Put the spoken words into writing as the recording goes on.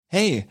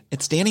Hey,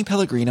 it's Danny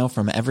Pellegrino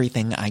from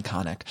Everything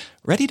Iconic.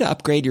 Ready to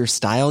upgrade your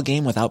style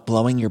game without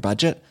blowing your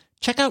budget?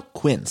 Check out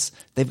Quince.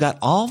 They've got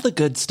all the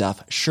good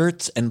stuff,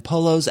 shirts and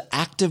polos,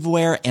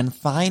 activewear, and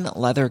fine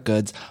leather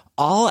goods,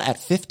 all at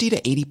 50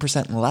 to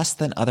 80% less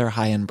than other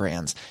high-end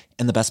brands.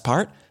 And the best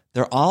part?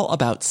 They're all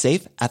about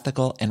safe,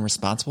 ethical, and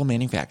responsible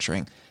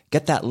manufacturing.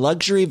 Get that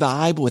luxury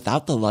vibe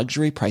without the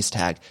luxury price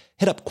tag.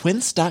 Hit up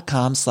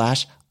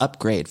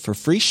quince.com/upgrade for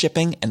free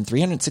shipping and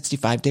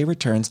 365-day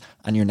returns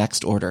on your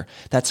next order.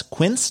 That's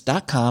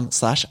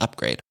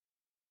quince.com/upgrade.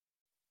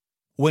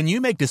 When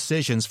you make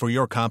decisions for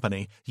your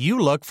company, you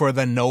look for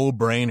the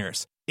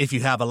no-brainers. If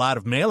you have a lot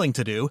of mailing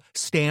to do,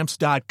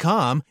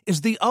 Stamps.com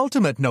is the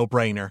ultimate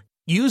no-brainer.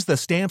 Use the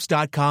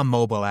Stamps.com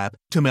mobile app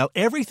to mail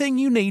everything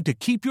you need to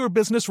keep your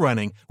business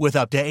running with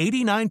up to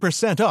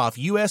 89% off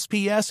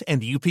USPS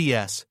and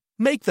UPS.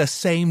 Make the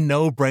same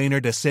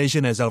no-brainer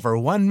decision as over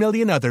 1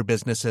 million other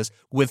businesses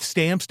with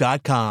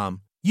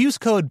Stamps.com. Use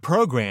code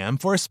PROGRAM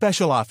for a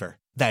special offer.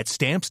 That's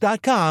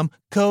Stamps.com,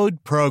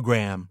 code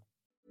PROGRAM.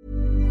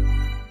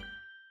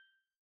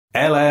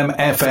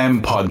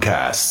 LMFM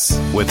Podcasts.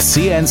 With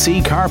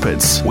CNC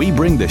Carpets, we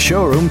bring the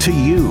showroom to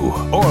you.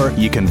 Or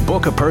you can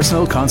book a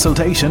personal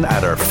consultation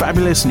at our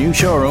fabulous new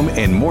showroom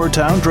in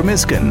Moortown,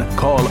 Dromiskin.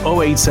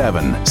 Call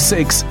 087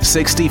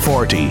 660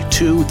 40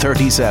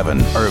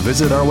 237 or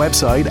visit our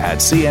website at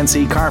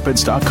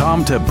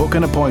cnccarpets.com to book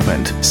an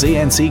appointment.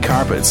 CNC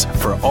Carpets,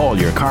 for all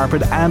your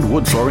carpet and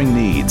wood flooring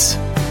needs.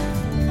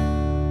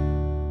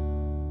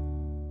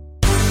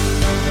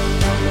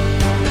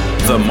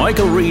 The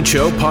Michael Reid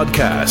Show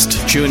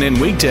podcast. Tune in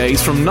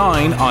weekdays from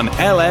 9 on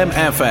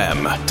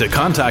LMFM. To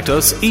contact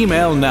us,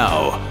 email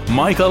now,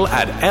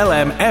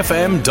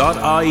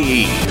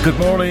 michael@lmfm.ie. Good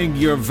morning,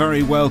 you're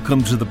very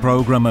welcome to the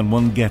programme, and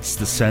one gets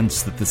the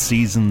sense that the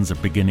seasons are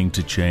beginning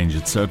to change.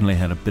 It certainly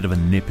had a bit of a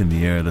nip in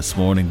the air this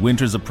morning.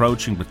 Winter's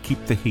approaching, but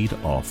keep the heat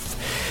off.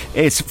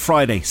 It's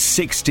Friday,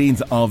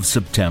 16th of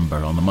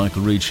September. On the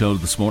Michael Reid Show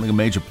this morning, a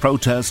major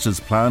protest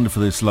is planned for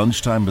this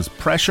lunchtime as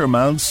pressure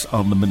mounts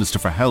on the Minister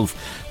for Health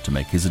to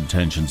make his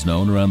intentions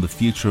known around the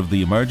future of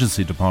the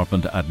emergency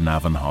department at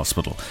Navan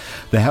Hospital.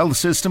 The health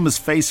system is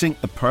facing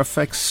a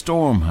perfect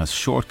storm as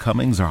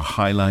shortcomings are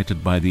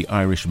highlighted by the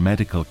Irish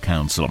Medical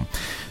Council.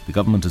 The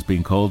government is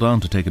being called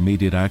on to take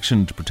immediate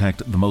action to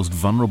protect the most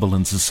vulnerable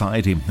in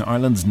society.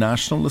 Ireland's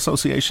National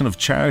Association of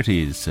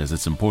Charities says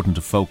it's important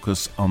to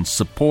focus on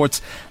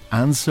supports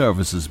and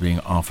services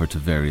being offered to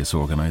various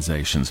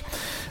organisations.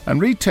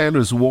 And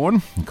retailers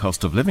warn the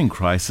cost of living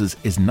crisis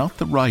is not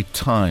the right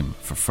time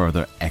for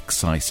further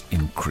excise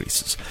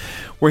increases.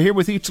 We're here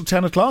with you till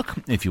 10 o'clock.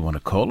 If you want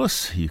to call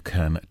us, you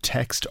can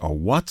text or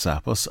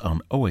WhatsApp us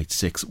on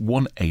 086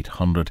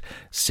 1800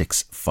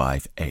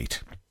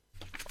 658.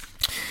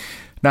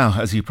 Now,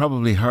 as you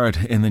probably heard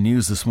in the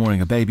news this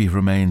morning, a baby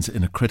remains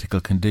in a critical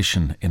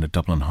condition in a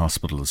Dublin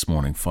hospital this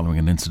morning following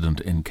an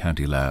incident in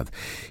County Louth.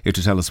 Here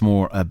to tell us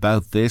more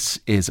about this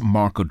is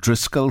Mark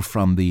O'Driscoll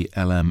from the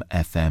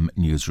LMFM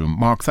newsroom.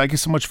 Mark, thank you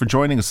so much for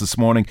joining us this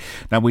morning.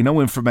 Now, we know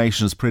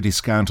information is pretty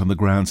scant on the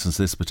ground since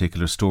this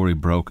particular story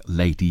broke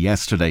late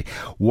yesterday.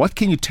 What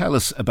can you tell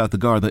us about the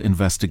Garda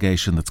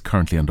investigation that's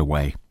currently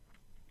underway?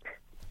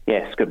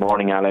 Yes, good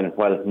morning, Alan.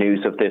 Well,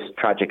 news of this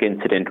tragic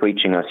incident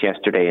reaching us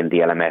yesterday in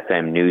the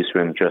LMFM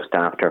newsroom just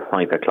after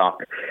 5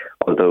 o'clock.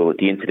 Although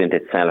the incident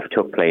itself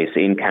took place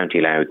in County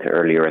Louth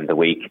earlier in the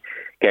week.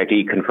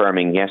 Gardaí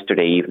confirming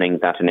yesterday evening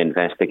that an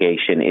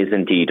investigation is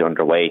indeed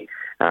underway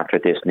after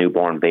this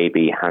newborn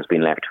baby has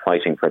been left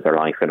fighting for their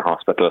life in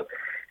hospital.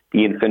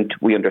 The infant,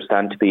 we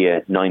understand to be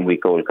a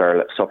 9-week-old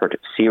girl, suffered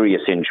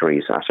serious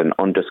injuries at an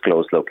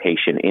undisclosed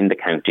location in the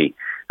county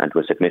and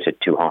was admitted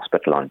to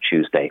hospital on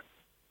Tuesday.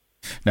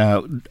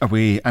 Now, are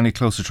we any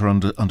closer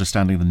to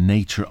understanding the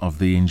nature of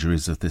the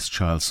injuries that this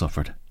child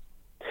suffered?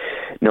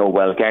 No,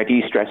 well,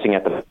 Gardaí stressing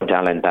at the moment,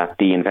 Alan, that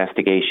the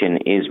investigation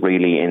is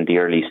really in the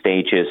early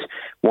stages.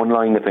 One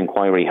line of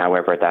inquiry,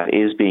 however, that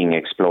is being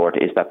explored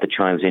is that the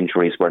child's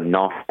injuries were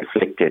not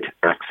inflicted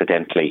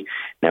accidentally.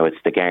 Now,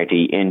 it's the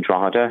Gardaí in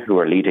Drogheda who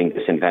are leading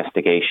this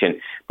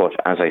investigation, but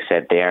as I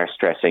said, they are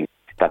stressing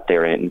that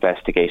they're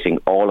investigating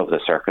all of the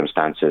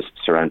circumstances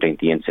surrounding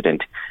the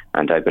incident,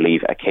 and I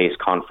believe a case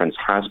conference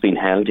has been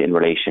held in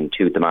relation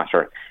to the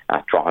matter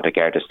at Drogheda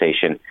Garda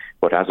Station,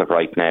 but as of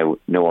right now,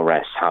 no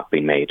arrests have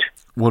been made.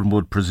 One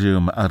would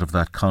presume out of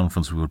that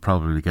conference we would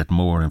probably get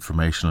more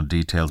information and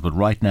details, but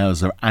right now, is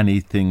there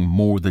anything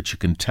more that you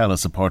can tell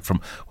us apart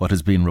from what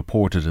has been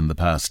reported in the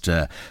past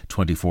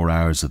 24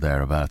 hours or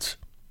thereabouts?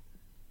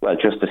 Well,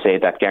 just to say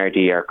that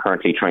Gardaí are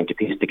currently trying to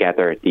piece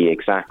together the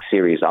exact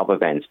series of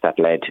events that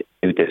led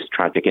to this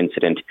tragic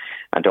incident,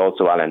 and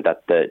also, Alan,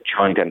 that the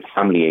Child and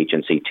Family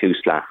Agency,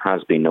 TUSLA,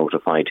 has been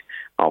notified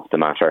of the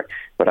matter.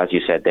 But as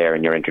you said there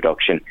in your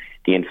introduction,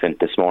 the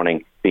infant this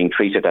morning being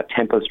treated at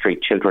Temple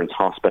Street Children's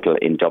Hospital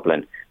in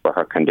Dublin, where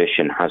her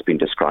condition has been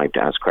described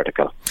as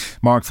critical.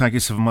 Mark, thank you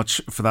so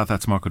much for that.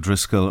 That's Mark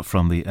O'Driscoll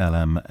from the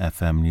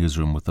LMFM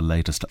newsroom with the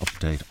latest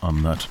update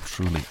on that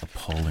truly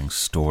appalling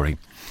story.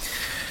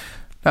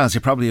 As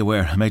you're probably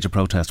aware, a major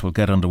protest will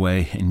get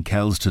underway in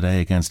Kells today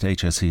against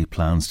HSE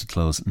plans to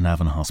close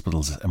Navan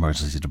Hospital's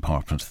emergency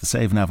department. The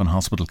Save Navan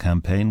Hospital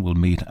campaign will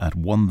meet at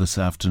 1 this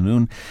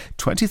afternoon.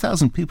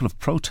 20,000 people have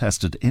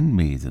protested in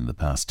Meath in the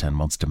past 10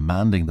 months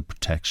demanding the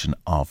protection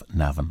of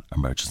Navan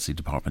Emergency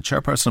Department.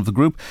 Chairperson of the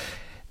group,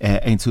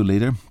 Aontú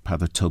leader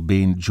Peadar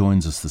Tóibín,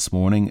 joins us this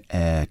morning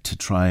to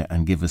try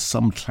and give us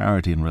some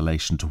clarity in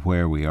relation to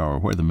where we are, or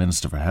where the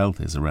Minister for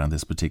Health is around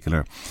this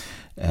particular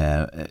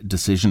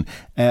decision.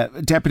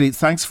 Deputy,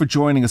 thanks for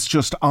joining us.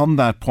 Just on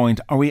that point,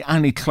 are we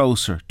any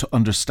closer to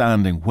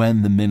understanding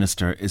when the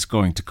Minister is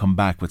going to come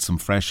back with some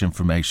fresh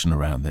information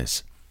around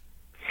this?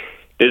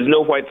 There's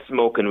no white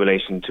smoke in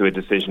relation to a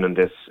decision on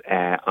this,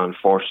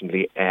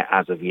 unfortunately,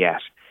 as of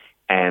yet.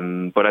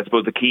 But I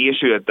suppose the key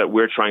issue that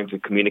we're trying to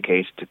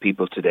communicate to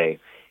people today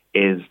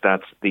is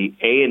that the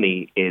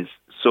A&E is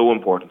so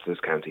important to this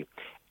county.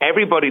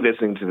 Everybody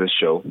listening to this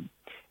show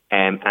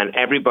and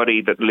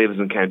everybody that lives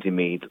in County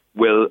Meath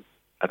will,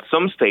 at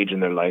some stage in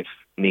their life,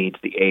 need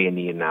the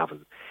A&E in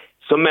Navan.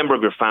 Some member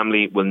of your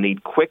family will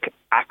need quick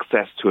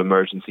access to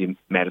emergency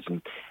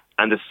medicine.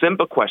 And the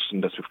simple question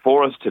that's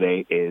before us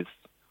today is,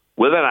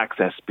 will that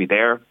access be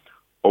there,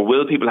 or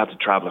will people have to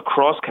travel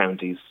across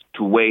counties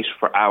to wait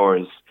for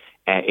hours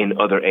in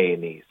other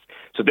A&Es?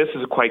 So this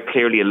is quite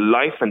clearly a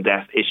life and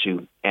death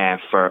issue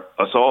for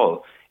us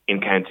all in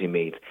County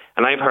Meath.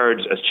 And I've heard,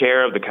 as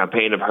chair of the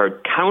campaign, I've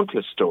heard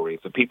countless stories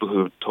of people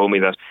who have told me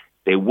that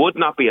they would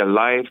not be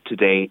alive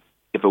today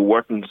if it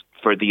weren't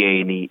for the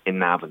A&E in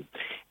Navan.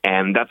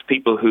 And that's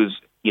people whose,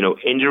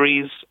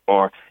 injuries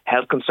or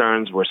health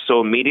concerns were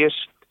so immediate,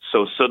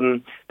 so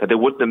sudden, that they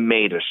wouldn't have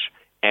made it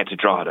to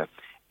Drogheda.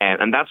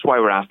 And that's why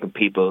we're asking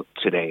people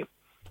today,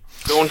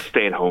 don't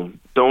stay at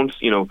home. Don't,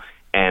 stay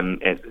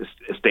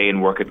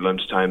in work at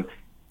lunchtime.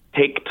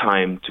 Take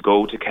time to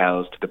go to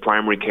Kells, to the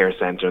primary care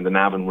centre on the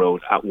Navan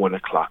Road at 1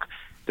 o'clock.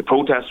 The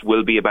protest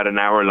will be about an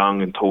hour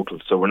long in total,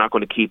 so we're not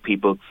going to keep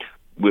people.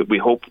 We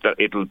hope that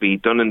it'll be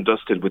done and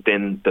dusted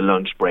within the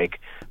lunch break,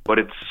 but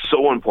it's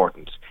so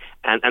important.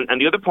 And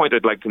the other point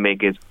I'd like to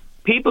make is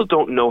people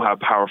don't know how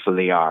powerful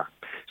they are.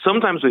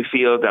 Sometimes we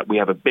feel that we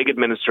have a big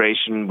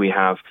administration, we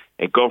have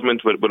a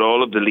government with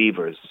all of the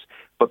levers,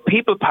 but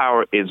people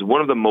power is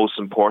one of the most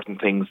important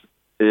things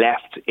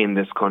left in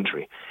this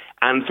country.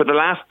 And for the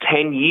last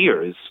 10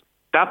 years,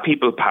 that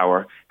people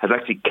power has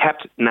actually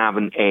kept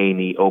Navan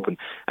A&E open.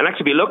 And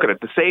actually, if you look at it,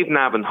 the Save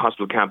Navan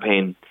Hospital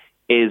campaign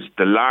is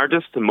the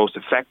largest and most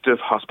effective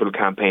hospital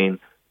campaign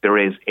there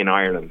is in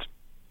Ireland.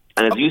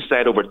 And as you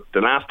said, over the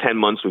last 10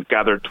 months, we've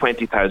gathered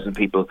 20,000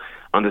 people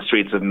on the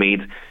streets of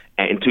Meath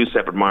in two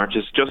separate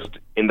marches. Just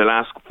in the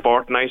last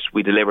fortnight,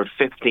 we delivered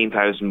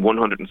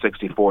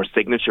 15,164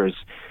 signatures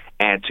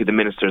to the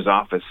Minister's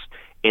office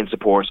in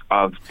support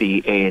of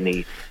the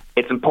A&E.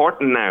 It's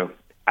important now,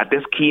 at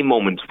this key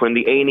moment, when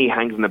the A&E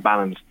hangs in the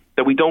balance,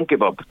 that we don't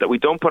give up, that we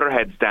don't put our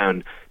heads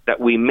down, that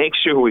we make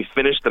sure we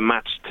finish the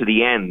match to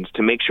the end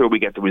to make sure we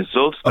get the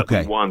results that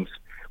we want,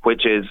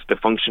 which is the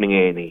functioning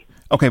A&E.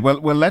 Okay, well,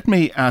 let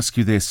me ask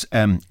you this,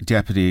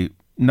 Deputy.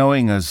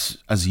 Knowing as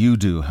you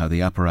do how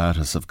the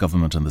apparatus of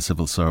government and the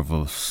civil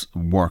service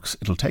works,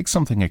 it'll take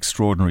something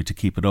extraordinary to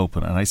keep it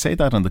open. And I say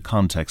that in the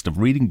context of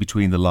reading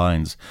between the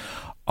lines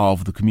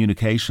of the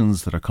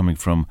communications that are coming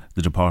from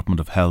the Department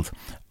of Health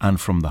and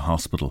from the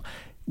hospital.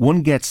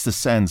 One gets the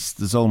sense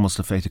there's almost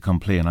a fait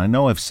accompli, and I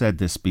know I've said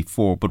this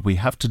before, but we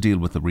have to deal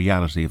with the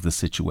reality of the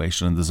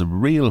situation, and there's a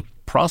real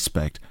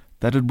prospect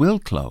that it will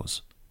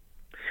close.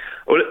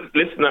 Well,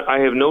 listen, I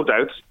have no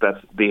doubt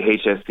that the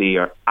HSE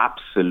are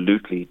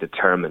absolutely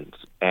determined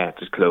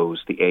to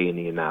close the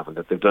A&E in Navan,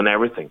 that they've done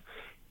everything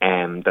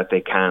that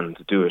they can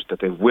to do it, that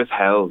they've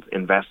withheld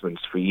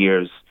investments for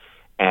years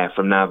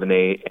from Navan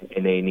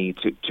and A&E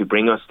to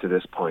bring us to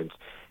this point.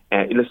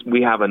 Listen,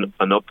 we have an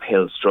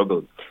uphill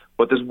struggle,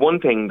 but there's one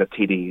thing that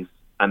TDs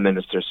and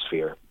ministers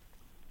fear,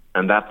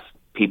 and that's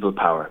people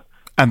power.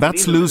 And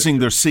that's losing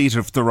their seat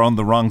if they're on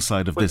the wrong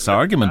side of this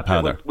argument,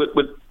 Peadar.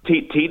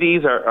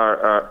 TDs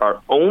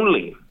are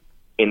only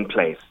in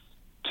place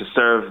to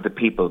serve the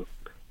people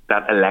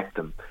that elect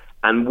them.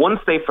 And once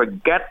they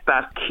forget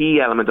that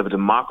key element of a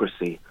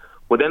democracy,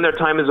 well, then their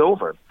time is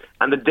over.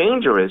 And the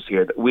danger is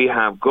here that we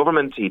have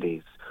government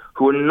TDs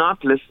who are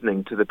not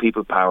listening to the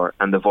people power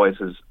and the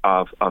voices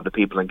of the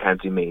people in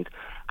County Meath.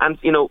 And,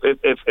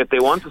 if they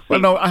want to see... Well,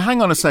 no,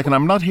 hang on a second.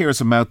 I'm not here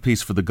as a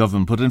mouthpiece for the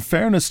government, but in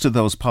fairness to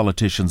those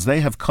politicians,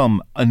 they have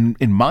come, in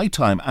my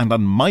time and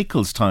on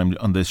Michael's time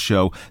on this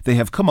show, they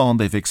have come on,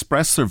 they've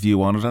expressed their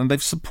view on it, and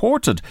they've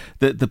supported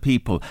the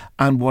people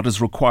and what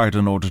is required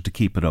in order to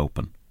keep it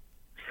open.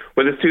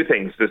 Well, there's two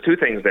things. There's two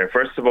things there.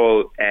 First of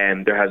all,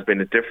 there has been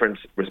a different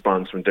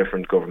response from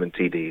different government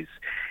TDs.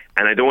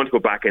 And I don't want to go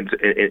back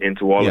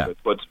into all of it,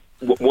 but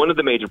one of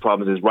the major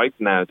problems is right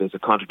now there's a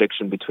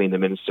contradiction between the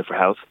Minister for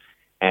Health,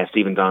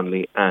 Stephen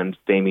Donnelly, and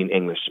Damien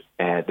English,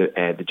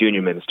 the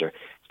junior minister.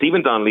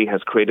 Stephen Donnelly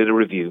has created a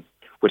review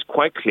which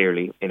quite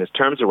clearly, in his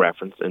terms of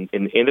reference, and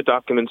in the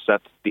documents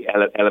that the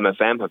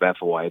LMFM have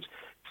FOI'd,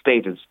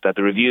 stated that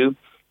the review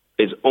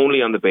is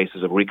only on the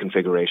basis of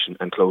reconfiguration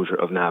and closure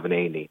of NAV and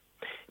A&E.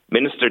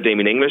 Minister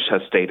Damien English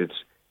has stated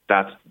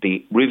that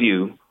the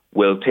review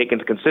will take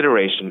into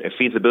consideration a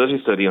feasibility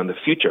study on the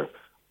future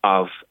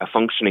of a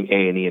functioning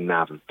A&E and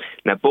NAV.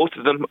 Now, both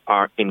of them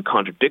are in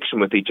contradiction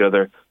with each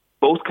other.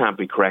 Both can't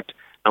be correct.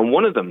 And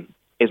one of them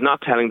is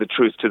not telling the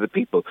truth to the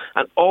people.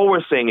 And all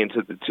we're saying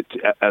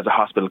as a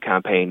hospital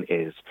campaign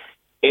is,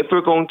 if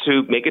we're going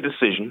to make a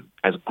decision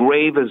as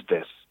grave as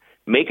this,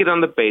 make it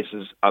on the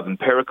basis of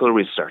empirical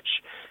research,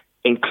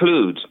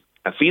 include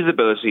a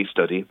feasibility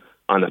study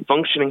on a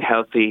functioning,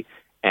 healthy,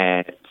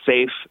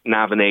 safe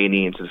NAV and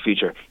A&E into the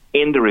future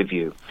in the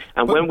review.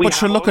 And but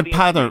sure, look at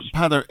Peadar,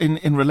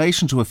 in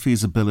relation to a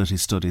feasibility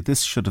study,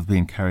 this should have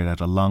been carried out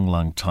a long,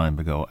 long time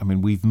ago. I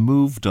mean, we've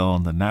moved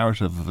on, the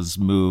narrative has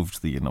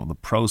moved, the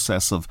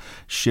process of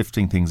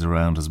shifting things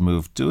around has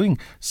moved. Doing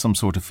some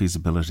sort of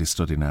feasibility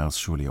study now is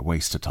surely a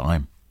waste of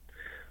time.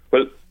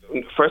 Well,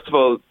 first of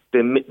all,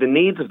 the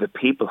needs of the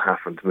people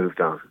haven't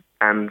moved on,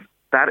 and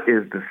that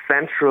is the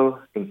central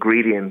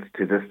ingredient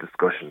to this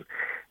discussion.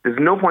 There's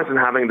no point in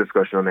having a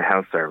discussion on the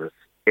health service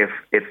if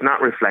it's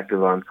not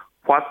reflective on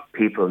what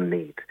people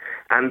need.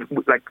 And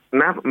like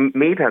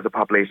Meath has a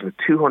population of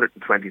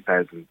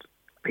 220,000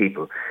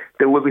 people.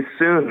 There will be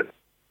soon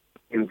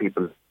in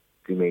people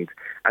in Meath.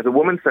 As a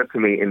woman said to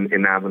me in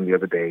Navan the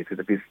other day, said,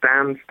 if you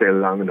stand still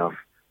long enough,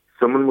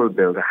 someone will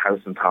build a house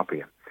on top of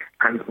you.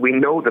 And we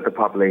know that the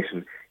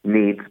population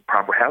needs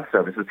proper health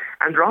services.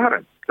 And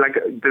Drogheda, like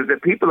the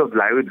people of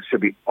Louth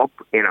should be up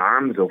in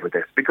arms over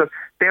this, because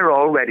they're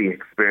already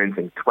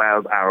experiencing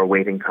 12-hour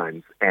waiting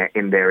times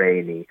in their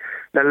A&E.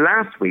 Now,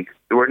 last week,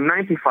 there were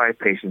 95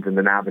 patients in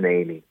the Navan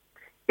A&E.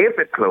 If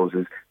it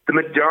closes, the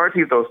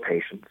majority of those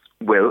patients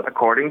will,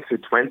 according to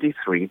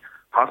 23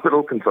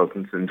 hospital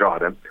consultants in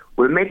Drogheda,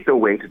 will make their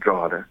way to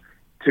Drogheda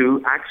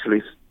to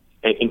actually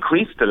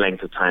increase the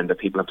length of time that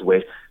people have to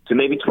wait to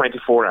maybe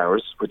 24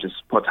 hours, which is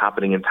what's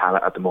happening in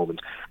Tallaght at the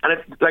moment.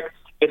 And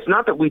it's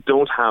not that we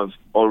don't have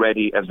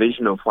already a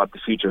vision of what the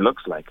future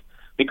looks like,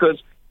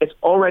 because it's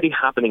already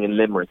happening in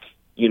Limerick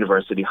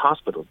University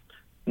Hospital.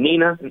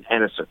 Nina and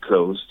Ennis are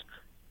closed,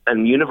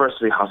 and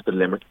University Hospital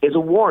Limerick is a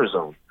war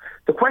zone.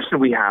 The question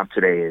we have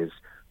today is,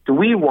 do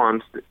we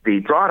want the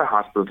Drogheda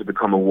Hospital to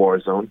become a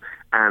war zone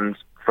and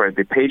for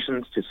the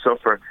patients to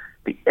suffer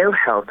the ill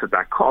health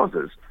that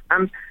causes?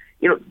 And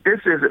this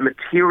is a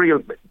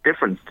material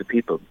difference to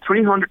people.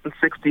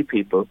 360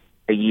 people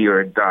a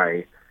year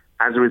die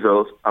as a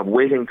result of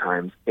waiting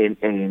times in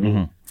A&E.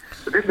 Mm-hmm.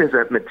 So this is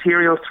a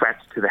material threat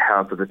to the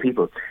health of the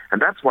people.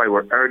 And that's why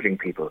we're urging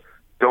people,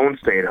 don't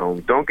stay at home.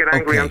 Don't get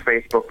angry on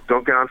Facebook.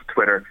 Don't get onto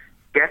Twitter.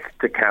 Get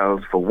to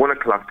Kells for 1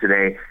 o'clock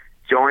today.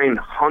 Join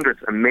hundreds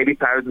and maybe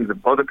thousands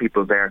of other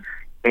people there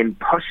in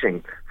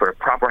pushing for a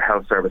proper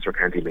health service for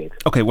County Meath.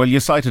 Okay, well, you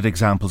cited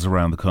examples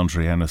around the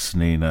country, Ennis,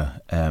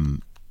 Nina,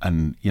 and,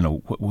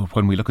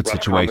 when we look at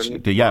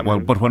situations,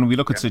 but when we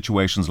look at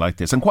situations like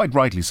this, and quite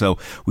rightly so,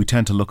 we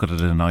tend to look at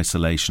it in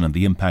isolation and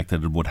the impact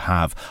that it would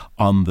have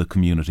on the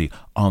community,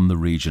 on the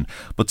region.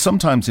 But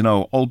sometimes,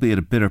 albeit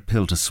a bitter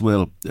pill to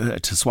swallow,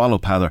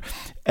 Peadar,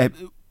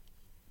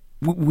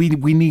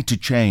 we need to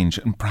change,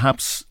 and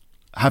perhaps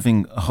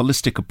having a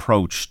holistic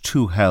approach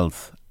to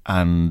health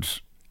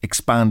and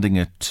expanding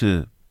it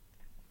to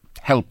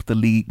help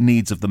the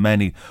needs of the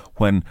many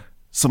when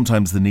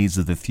sometimes the needs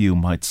of the few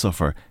might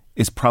suffer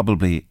is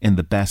probably in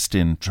the best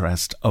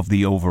interest of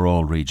the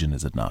overall region,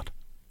 is it not?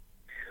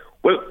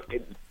 Well,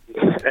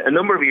 a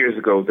number of years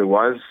ago, there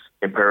was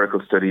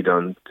empirical study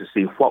done to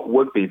see what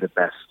would be the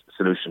best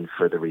solution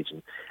for the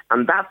region.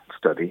 And that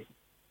study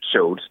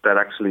showed that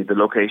actually the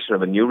location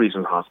of a new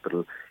regional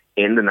hospital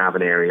in the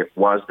Navan area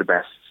was the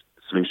best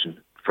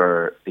solution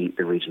for the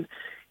region.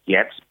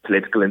 Yet,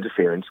 political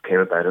interference came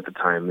about at the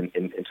time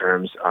in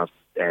terms of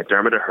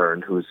Dermot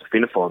Ahern, who was a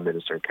Fianna Fáil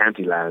minister in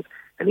County Louth,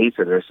 and he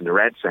said there's a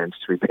red cent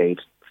to be paid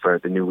for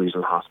the new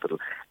regional hospital.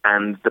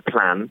 And the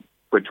plan,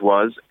 which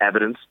was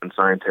evidence and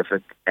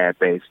scientific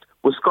based,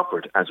 was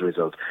scuppered as a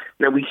result.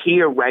 Now, we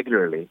hear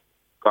regularly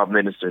of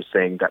ministers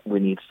saying that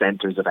we need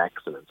centres of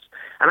excellence.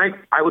 And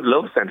I would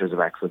love centres of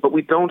excellence, but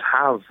we don't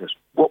have it.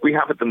 What we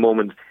have at the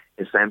moment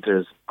is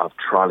centres of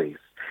trolleys.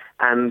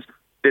 And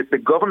the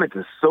government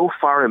is so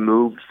far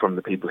removed from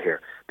the people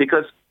here,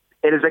 because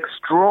it is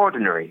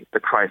extraordinary, the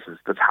crisis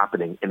that's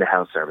happening in the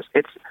health service.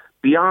 It's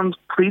beyond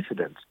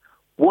precedent.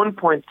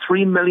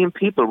 1.3 million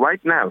people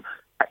right now,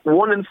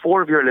 1 in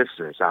 4 of your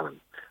listeners, Alan,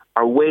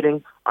 are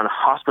waiting on a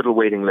hospital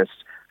waiting list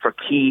for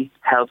key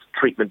health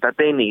treatment that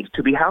they need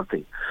to be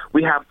healthy.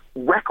 We have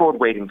record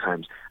waiting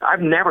times.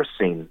 I've never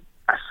seen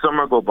a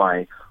summer go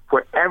by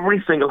where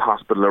every single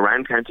hospital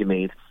around County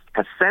Meath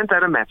has sent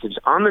out a message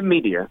on the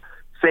media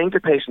saying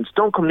to patients,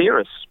 don't come near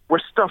us. We're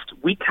stuffed.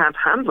 We can't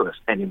handle it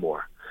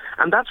anymore.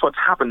 And that's what's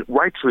happened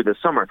right through the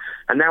summer.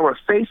 And now we're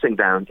facing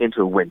down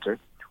into a winter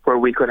where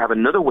we could have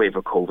another wave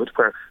of COVID,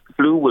 where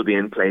flu will be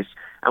in place,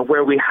 and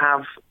where we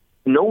have,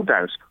 no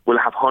doubt, we'll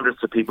have hundreds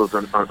of people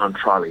on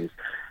trolleys.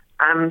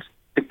 And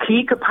the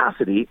key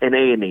capacity in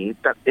A&E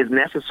that is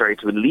necessary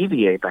to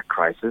alleviate that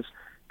crisis,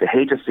 the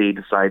HSE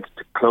decides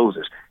to close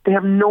it. They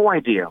have no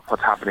idea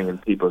what's happening in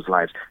people's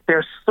lives.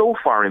 They're so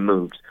far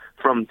removed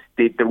from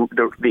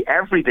the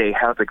everyday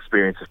health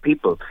experience of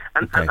people.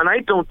 And I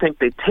don't think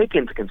they take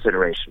into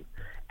consideration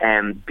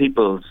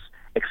people's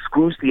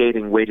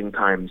excruciating waiting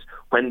times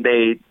when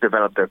they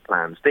develop their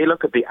plans. They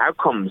look at the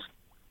outcomes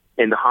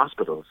in the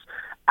hospitals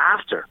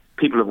after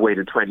people have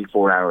waited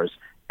 24 hours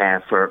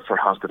for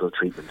hospital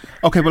treatment.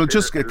 Okay, well,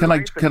 just can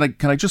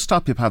I just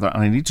stop you, Peadar?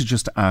 And I need to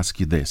just ask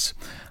you this.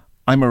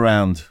 I'm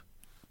around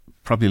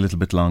probably a little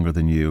bit longer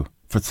than you.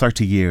 For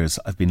 30 years,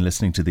 I've been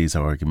listening to these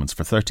arguments.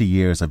 For 30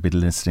 years, I've been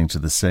listening to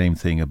the same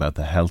thing about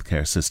the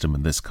healthcare system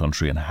in this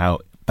country and how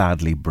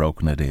badly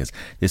broken it is.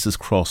 This is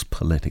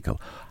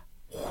cross-political.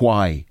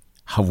 Why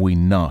have we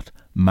not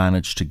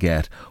managed to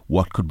get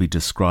what could be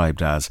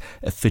described as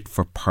a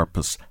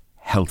fit-for-purpose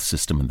health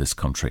system in this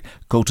country?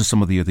 Go to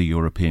some of the other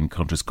European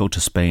countries. Go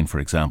to Spain, for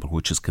example,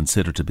 which is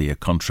considered to be a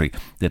country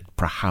that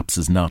perhaps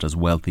is not as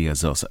wealthy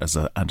as us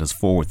and as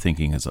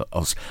forward-thinking as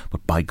us,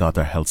 but by God,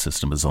 their health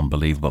system is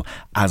unbelievable,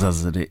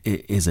 as it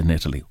is in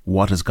Italy.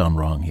 What has gone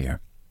wrong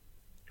here?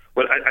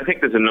 Well, I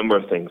think there's a number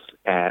of things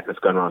that's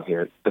gone wrong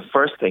here. The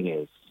first thing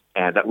is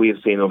that we have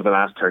seen over the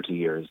last 30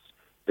 years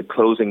the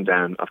closing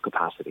down of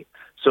capacity.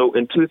 So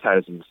in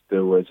 2000,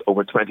 there was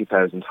over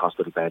 20,000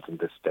 hospital beds in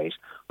this state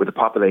with a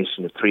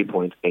population of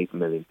 3.8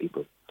 million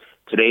people.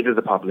 Today, there's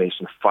a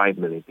population of 5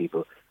 million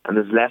people, and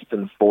there's less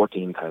than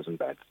 14,000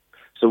 beds.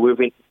 So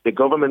the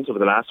governments over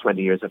the last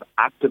 20 years have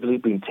actively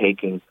been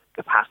taking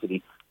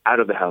capacity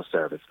out of the health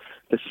service.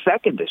 The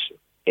second issue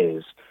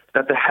is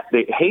that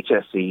the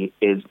HSE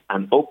is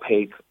an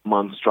opaque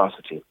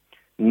monstrosity.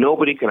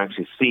 Nobody can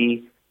actually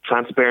see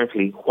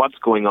transparently what's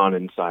going on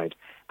inside.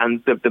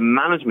 And the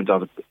management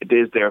of it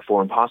is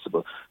therefore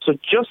impossible. So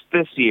just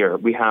this year,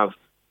 we have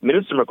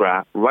Minister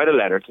McGrath write a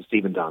letter to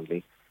Stephen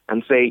Donnelly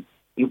and say,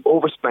 you've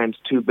overspent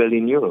 €2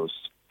 billion.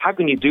 How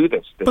can you do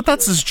this? But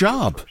that's his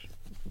job.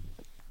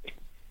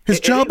 His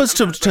job is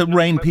to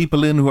rein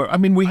people in who are... I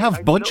mean, we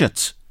have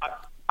budgets.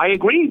 I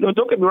agree. No,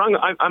 don't get me wrong.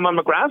 I'm on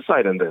McGrath's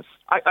side on this.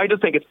 I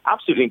just think it's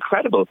absolutely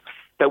incredible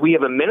that we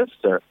have a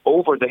minister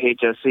over the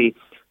HSE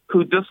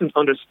who doesn't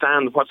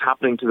understand what's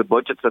happening to the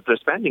budgets that they're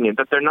spending in,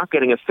 that they're not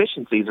getting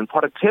efficiencies and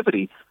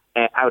productivity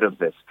out of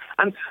this.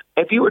 And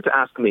if you were to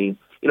ask me,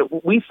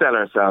 we sell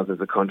ourselves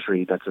as a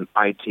country that's an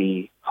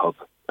IT hub,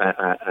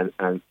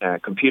 and a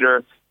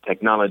computer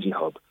technology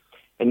hub.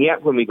 And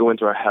yet when we go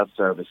into our health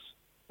service,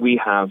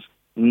 we have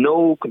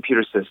no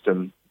computer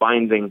system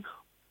binding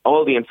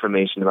all the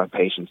information about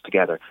patients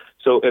together.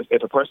 So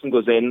if a person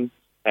goes in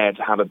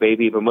to have a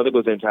baby, if a mother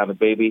goes in to have a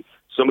baby,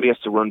 somebody has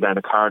to run down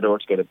a corridor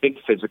to get a big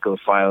physical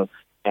file.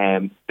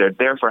 They're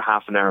there for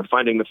half an hour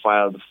finding the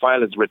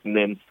file is written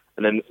in,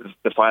 and then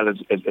the file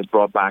is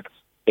brought back.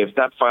 If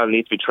that file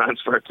needs to be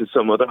transferred to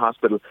some other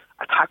hospital,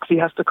 a taxi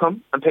has to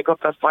come and pick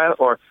up that file,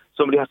 or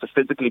somebody has to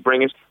physically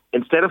bring it.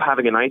 Instead of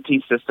having an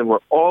IT system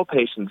where all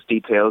patients'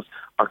 details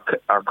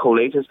are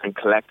collated and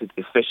collected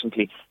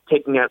efficiently,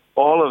 taking out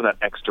all of that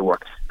extra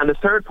work. And the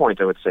third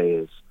point I would say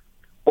is,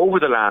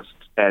 over the last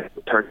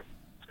 30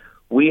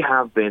 we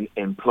have been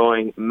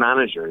employing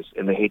managers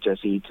in the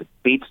HSE to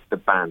beat the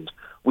band.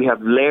 We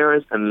have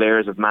layers and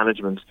layers of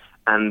management,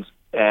 and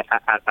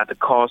at the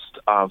cost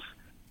of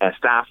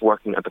staff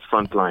working at the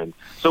front line.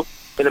 So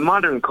in a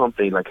modern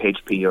company like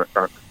HP or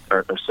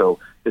so,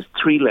 there's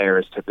 3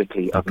 layers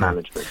typically of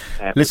management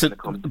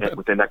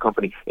within that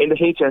company. In the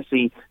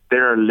HSE,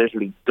 there are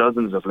literally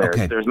dozens of layers.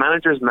 There's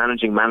managers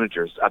managing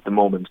managers at the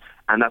moment,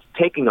 and that's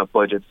taking up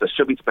budgets that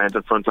should be spent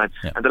on front line.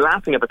 Yeah. And the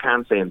last thing I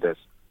can say in this,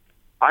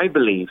 I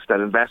believe that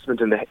investment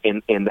in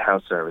the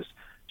health service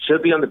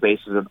should be on the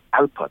basis of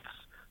outputs.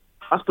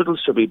 Hospitals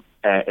should be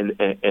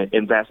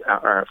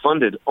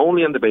funded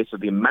only on the basis of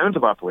the amount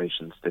of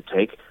operations they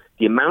take,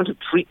 the amount of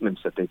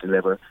treatments that they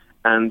deliver,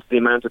 and the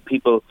amount of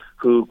people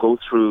who go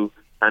through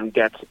and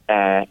get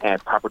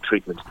proper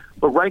treatment.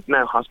 But right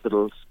now,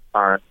 hospitals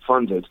are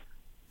funded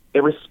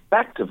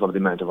irrespective of the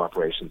amount of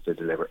operations they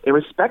deliver,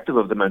 irrespective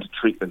of the amount of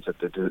treatments that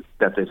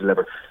they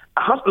deliver.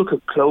 A hospital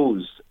could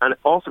close, and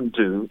often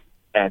do,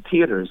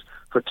 theatres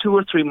for 2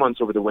 or 3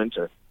 months over the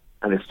winter,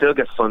 and they still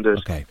get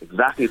funded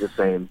exactly the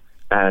same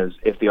as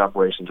if the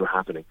operations were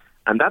happening.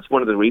 And that's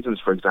one of the reasons,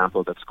 for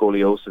example, that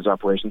scoliosis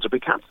operations will be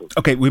cancelled.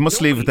 Okay, we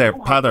must leave it there.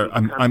 Peadar,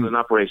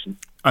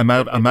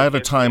 I'm out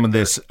of time on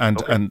this,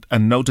 and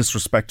no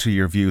disrespect to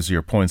your views or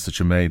your points that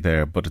you made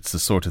there, but it's the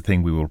sort of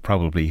thing we will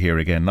probably hear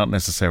again, not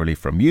necessarily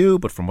from you,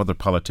 but from other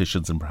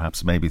politicians in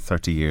perhaps maybe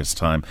 30 years'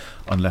 time,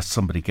 unless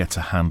somebody gets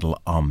a handle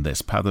on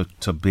this. Peadar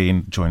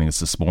Tóibín joining us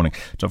this morning.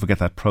 Don't forget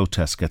that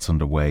protest gets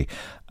underway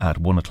at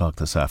 1 o'clock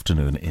this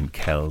afternoon in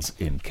Kells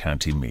in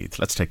County Meath.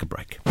 Let's take a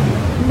break.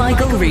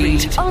 Michael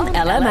Reid on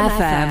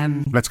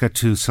LMFM. Let's get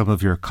to some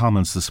of your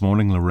comments this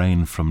morning.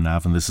 Lorraine from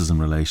Navan. This is in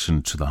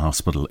relation to the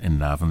hospital in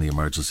Navan, the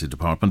emergency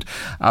department.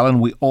 Alan,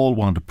 we all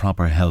want a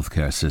proper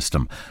healthcare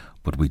system,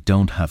 but we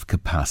don't have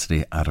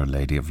capacity at Our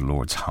Lady of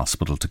Lourdes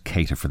Hospital to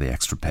cater for the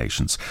extra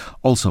patients.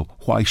 Also,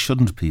 why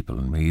shouldn't people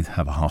in Meath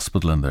have a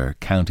hospital in their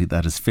county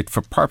that is fit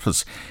for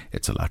purpose?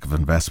 It's a lack of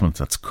investment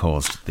that's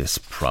caused this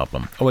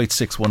problem.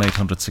 086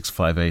 1800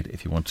 658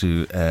 if you want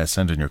to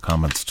send in your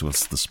comments to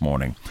us this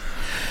morning.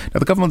 Now,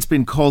 the government's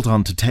been called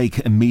on to take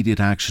immediate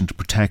action to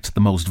protect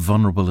the most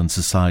vulnerable in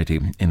society.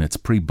 In its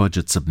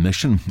pre-budget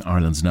submission,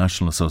 Ireland's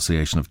National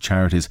Association of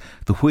Charities,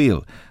 The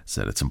Wheel,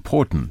 said it's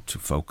important to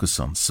focus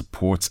on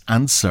supports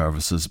and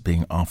services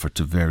being offered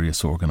to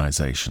various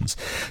organisations.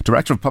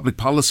 Director of Public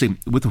Policy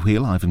with The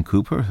Wheel, Ivan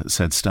Cooper,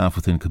 said staff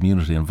within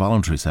community and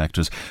voluntary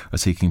sectors are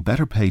seeking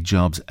better paid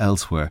jobs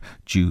elsewhere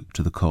due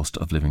to the cost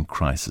of living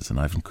crisis. And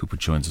Ivan Cooper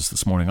joins us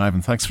this morning.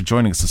 Ivan, thanks for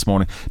joining us this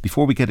morning.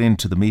 Before we get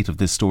into the meat of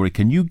this story,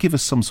 can you give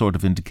us some sort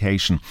of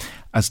indication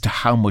as to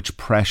how much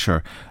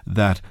pressure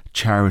that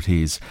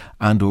charities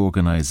and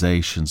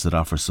organisations that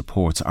offer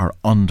supports are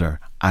under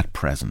at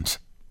present?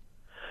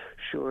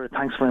 Sure.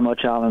 Thanks very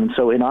much, Alan.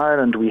 So in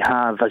Ireland, we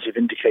have, as you've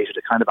indicated,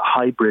 a kind of a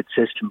hybrid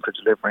system for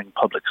delivering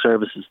public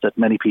services that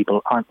many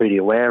people aren't really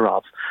aware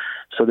of.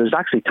 So there's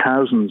actually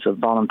thousands of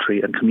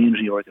voluntary and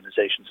community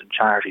organisations and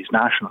charities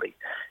nationally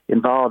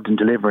involved in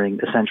delivering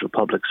essential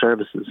public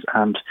services.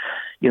 And,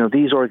 you know,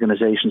 these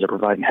organisations are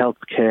providing health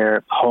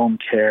care, home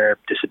care,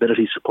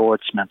 disability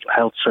supports, mental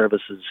health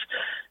services,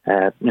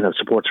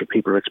 supports for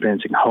people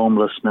experiencing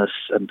homelessness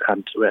and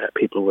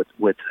people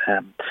with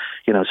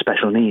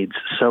special needs.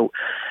 So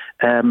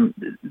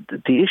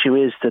the issue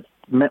is that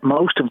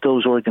most of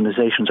those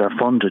organisations are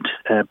funded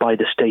by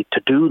the state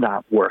to do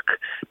that work,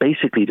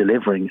 basically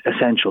delivering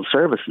essential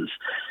services.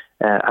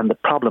 And the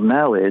problem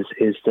now is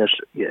that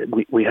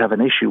we have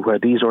an issue where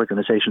these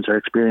organisations are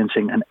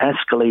experiencing an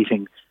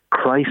escalating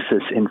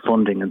crisis in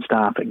funding and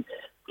staffing,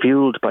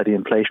 fueled by the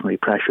inflationary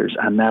pressures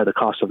and now the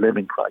cost of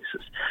living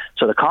crisis.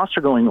 So the costs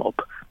are going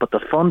up, but the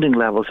funding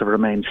levels have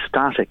remained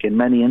static in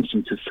many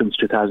instances since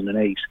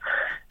 2008.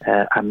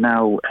 And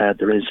now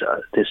there is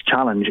this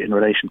challenge in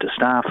relation to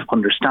staff,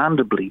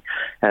 understandably,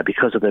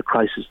 because of the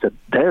crisis that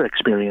they're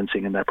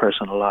experiencing in their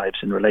personal lives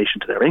in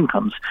relation to their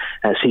incomes,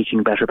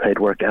 seeking better paid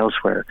work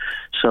elsewhere.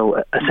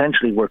 So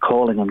essentially we're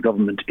calling on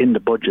government in the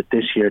budget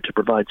this year to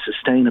provide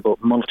sustainable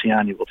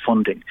multi-annual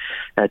funding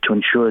to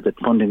ensure that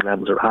funding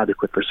levels are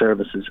adequate for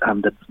services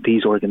and that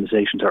these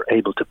organisations are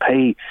able to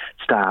pay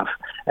staff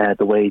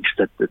the wage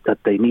that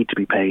they need to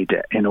be paid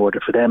in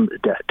order for them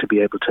to be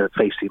able to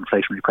face the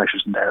inflationary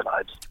pressures in their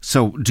lives.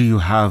 So do you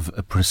have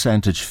a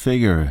percentage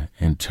figure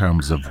in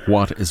terms of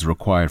what is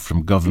required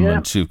from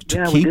government to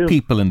keep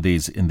people in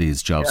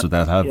these jobs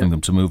without having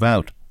them to move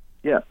out?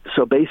 Yeah,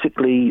 so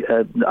basically,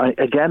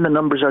 again, the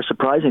numbers are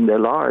surprising. They're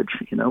large.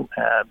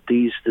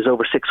 There's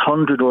over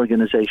 600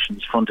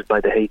 organisations funded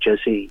by the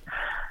HSE.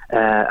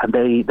 And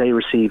they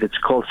receive, it's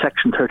called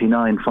Section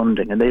 39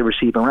 funding, and they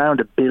receive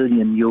around €1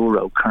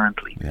 billion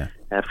currently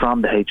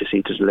from the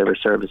HSE to deliver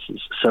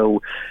services.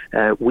 So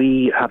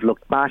we have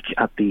looked back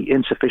at the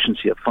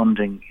insufficiency of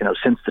funding,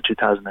 since the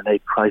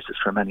 2008 crisis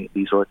for many of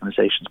these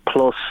organisations.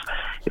 Plus,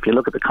 if you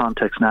look at the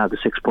context now, the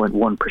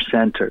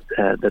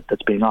 6.1%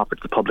 that's being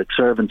offered to public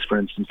servants, for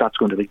instance, that's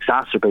going to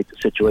exacerbate the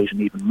situation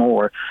even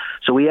more.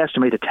 So we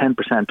estimate a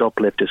 10%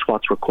 uplift is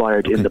what's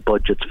required in the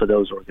budgets for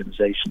those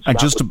organisations. So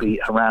that would be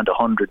around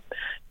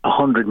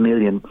 100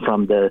 million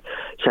from the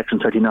Section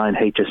 39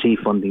 HSE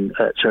funding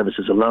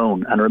services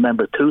alone. And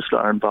remember, TUSLA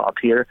are involved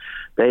here.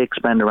 They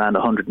expend around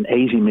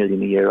 180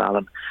 million a year,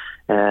 Alan.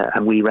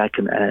 And we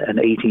reckon an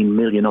 18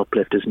 million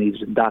uplift is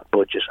needed in that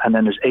budget. And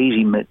then there's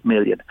 80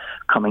 million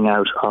coming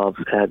out of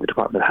the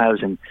Department of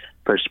Housing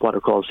for what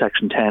are called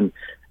Section 10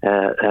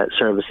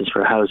 services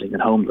for housing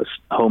and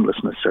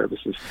homelessness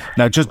services.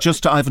 Now,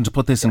 just Ivan, to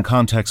put this in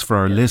context for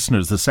our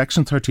listeners, the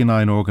Section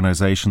 39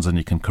 organisations, and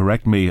you can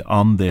correct me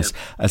on this,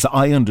 as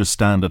I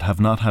understand it, have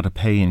not had a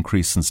pay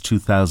increase since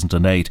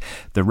 2008.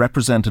 They're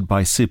represented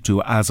by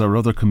SIPTU, as are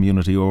other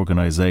community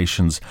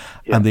organisations,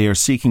 and they are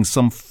seeking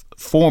some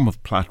form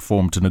of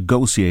platform to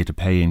negotiate a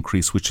pay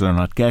increase, which they're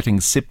not getting.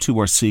 SIPTU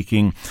are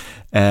seeking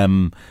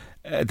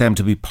them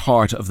to be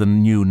part of the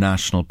new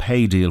national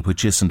pay deal,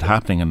 which isn't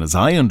happening. And as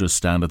I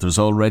understand it, there's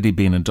already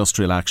been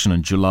industrial action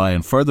in July,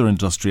 and further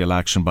industrial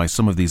action by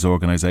some of these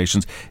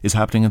organisations is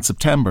happening in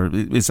September.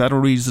 Is that a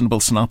reasonable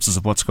synopsis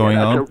of what's going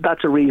on?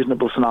 That's a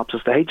reasonable synopsis.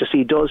 The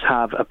HSE does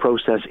have a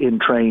process in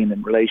train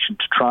in relation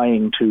to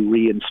trying to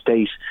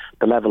reinstate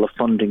the level of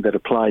funding that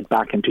applied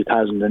back in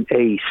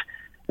 2008.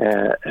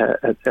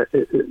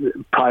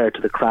 Prior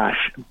to the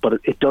crash, but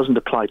it doesn't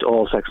apply to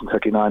all Section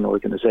 39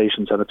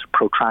 organisations, and it's a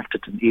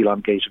protracted and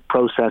elongated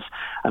process,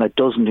 and it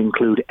doesn't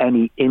include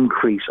any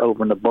increase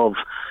over and above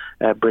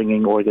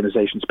bringing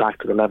organisations back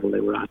to the level they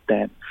were at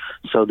then.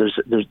 So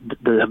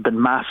there have been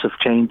massive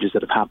changes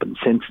that have happened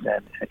since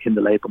then in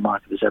the labour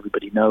market, as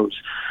everybody knows.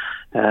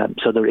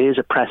 So there is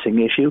a pressing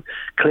issue.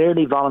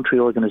 Clearly, voluntary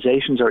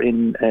organisations are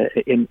in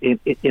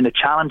a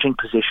challenging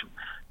position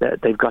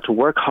they've got to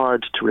work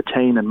hard to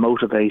retain and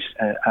motivate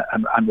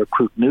and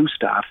recruit new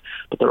staff,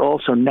 but they're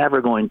also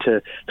never going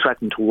to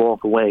threaten to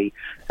walk away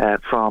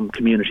from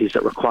communities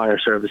that require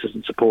services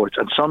and support.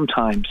 And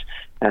sometimes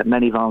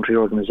many voluntary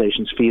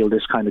organisations feel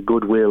this kind of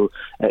goodwill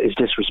is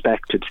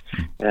disrespected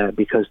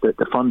because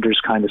the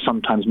funders kind of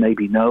sometimes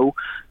maybe know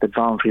that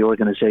voluntary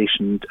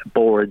organisation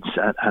boards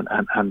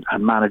and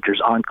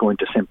managers aren't going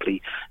to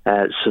simply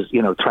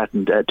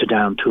threaten to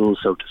down tools,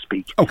 so to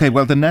speak. OK,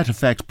 well, the net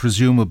effect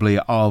presumably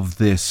of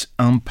this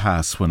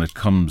impasse when it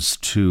comes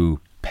to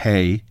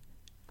pay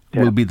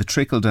will be the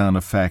trickle-down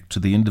effect to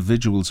the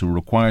individuals who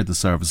require the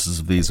services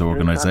of these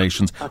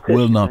organisations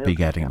will not be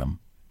getting them.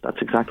 That's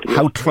exactly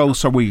How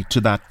close are we to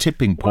that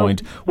tipping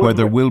point where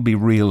there will be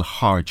real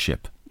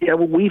hardship? Yeah,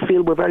 well, we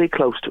feel we're very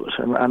close to it,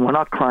 and we're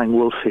not crying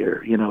wolf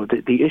here. You know,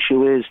 the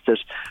issue is that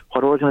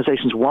what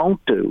organisations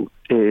won't do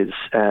is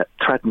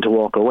threaten to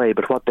walk away,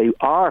 but what they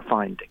are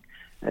finding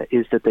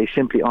is that they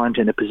simply aren't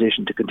in a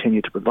position to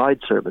continue to provide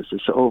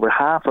services. So over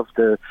half of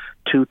the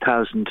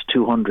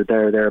 2,200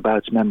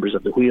 thereabouts members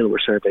of the Wheel were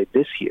surveyed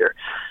this year,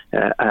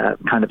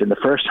 kind of in the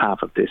first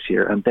half of this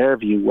year, and their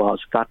view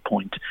was at that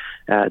point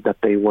that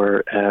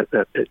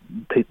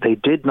they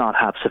did not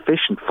have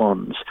sufficient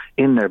funds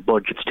in their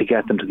budgets to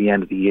get them to the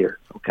end of the year.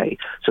 Okay,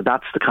 so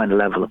that's the kind of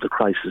level of the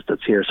crisis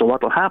that's here. So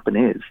what will happen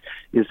is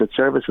that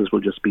services will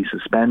just be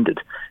suspended,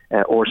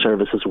 or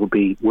services will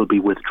be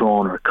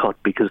withdrawn or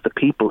cut because the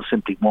people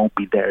simply won't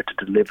be there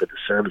to deliver the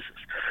services.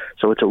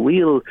 So it's a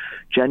real,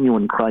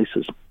 genuine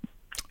crisis.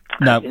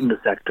 Now, in the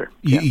sector.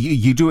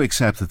 You do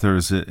accept that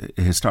there's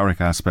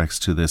historic aspects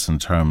to this in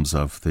terms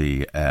of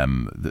the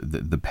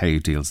pay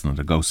deals and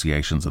the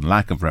negotiations and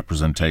lack of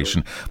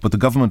representation, but the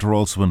government are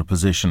also in a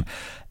position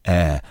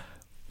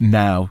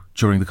now,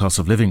 during the cost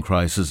of living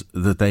crisis,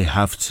 that they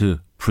have to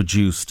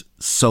produce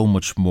so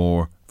much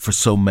more for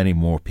so many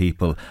more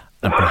people,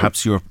 and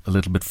perhaps you're a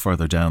little bit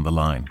further down the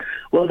line.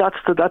 Well, that's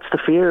the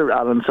fear,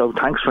 Alan. So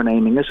thanks for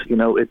naming it. You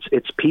know,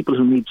 it's people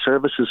who need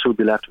services who'll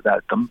be left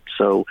without them.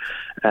 So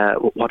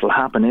what will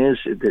happen is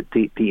that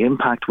the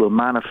impact will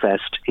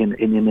manifest in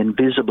an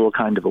invisible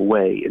kind of a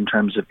way in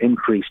terms of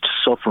increased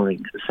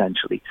suffering,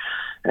 essentially,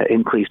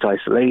 increased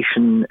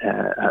isolation,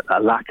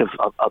 a lack of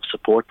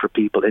support for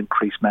people,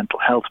 increased mental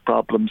health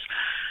problems.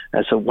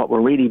 So what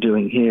we're really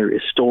doing here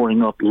is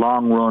storing up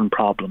long-run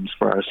problems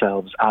for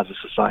ourselves as a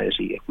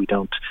society if we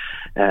don't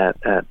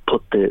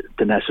put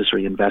the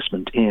necessary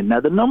investment in. Now,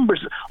 the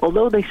numbers,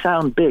 although they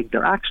sound big,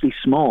 they're actually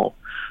small.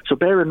 So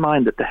bear in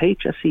mind that the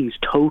HSE's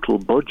total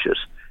budget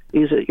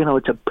is,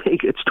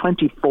 it's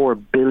 24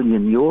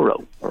 billion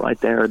euro, right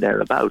there or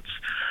thereabouts.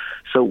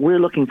 So we're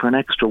looking for an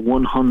extra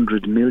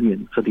 100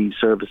 million for these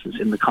services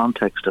in the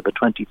context of a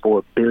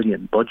 24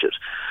 billion budget.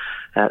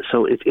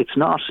 So it's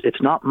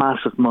not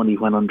massive money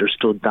when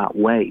understood that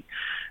way,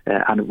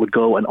 and it would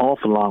go an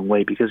awful long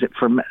way because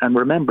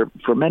remember,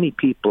 for many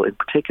people, in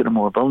particular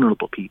more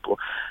vulnerable people,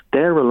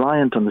 they're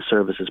reliant on the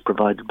services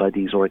provided by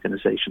these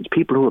organisations.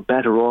 People who are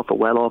better off or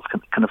well off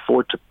can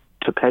afford to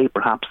pay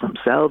perhaps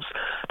themselves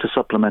to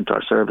supplement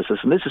our services,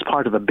 and this is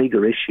part of a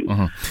bigger issue.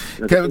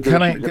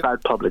 Mm-hmm.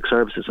 About public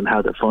services and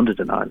how they're funded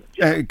in Ireland.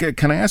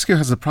 Can I ask you,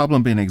 has the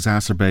problem been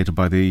exacerbated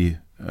by the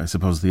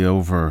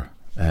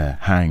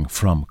overhang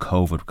from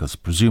COVID, because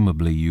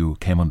presumably you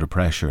came under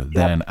pressure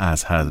then,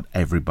 as had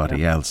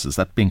everybody else? Is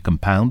that being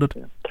compounded?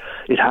 Yeah.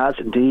 It has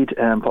indeed.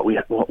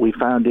 What we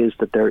found is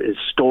that there is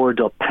stored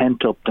up,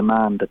 pent up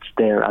demand that's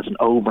there as an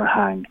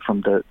overhang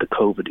from the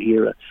COVID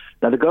era.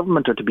 Now, the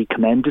government are to be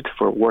commended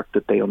for work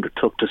that they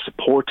undertook to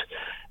support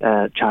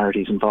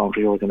charities and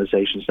voluntary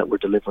organisations that were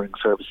delivering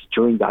services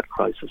during that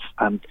crisis.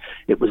 And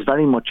it was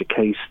very much a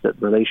case that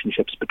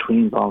relationships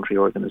between voluntary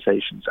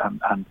organisations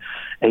and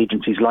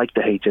agencies like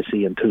the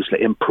HSE and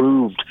TUSLA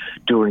improved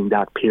during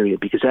that period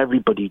because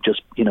everybody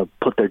just,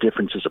 put their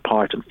differences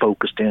apart and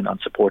focused in on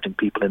supporting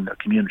people in their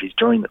communities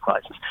during the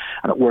crisis.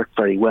 And it worked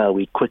very well.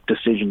 We had quick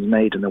decisions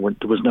made and there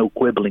was no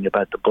quibbling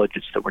about the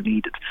budgets that were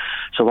needed.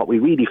 So what we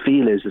really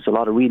feel is there's a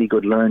lot of really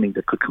good learning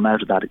that could come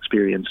out of that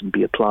experience and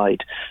be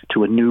applied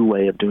to a new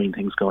way of doing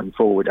things going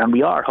forward. And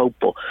we are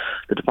hopeful.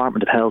 The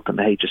Department of Health and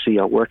the HSE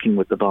are working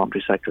with the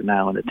voluntary sector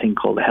now on a thing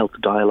called the Health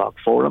Dialogue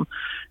Forum,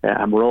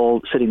 and we're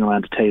all sitting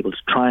around a table to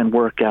try and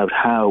work out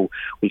how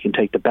we can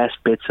take the best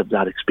bits of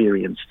that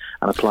experience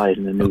and apply it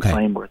in a new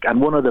framework.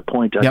 And one other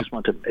point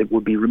it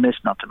would be remiss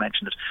not to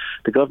mention it.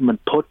 The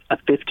government put a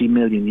 50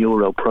 million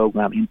euro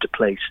programme into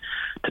place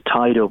to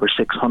tide over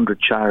 600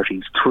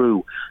 charities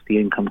through the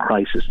income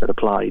crisis that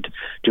applied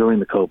during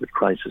the COVID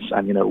crisis.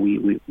 And,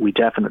 we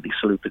definitely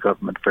salute the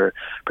government for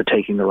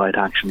taking the right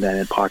action then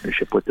in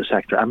partnership with the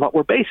sector. And what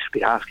we're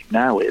basically asking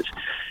now is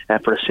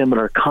for a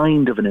similar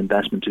kind of an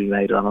investment to be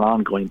made on an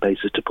ongoing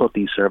basis to put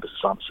these services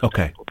on.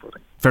 Okay.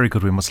 Very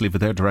good. We must leave it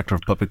there. Director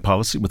of Public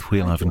Policy with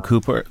Wheel Ivan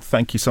Cooper.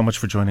 Thank you so much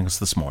for joining us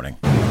this morning.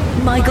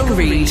 Michael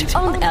Reid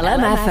on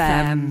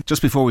LMFM.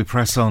 Just before we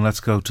press on, let's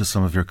go to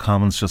some of your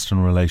comments just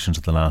in relation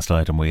to the last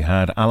item we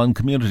had. Alan,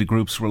 community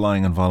groups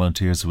relying on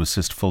volunteers who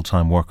assist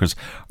full-time workers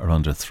are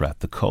under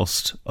threat. The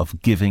cost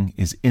of giving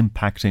is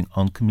impacting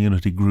on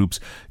community groups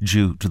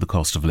due to the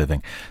cost of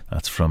living.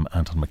 That's from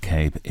Anton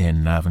McCabe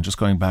in Navan. Just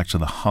going back to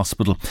the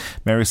hospital,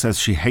 Mary says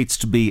she hates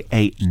to be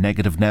a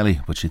negative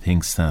Nelly, but she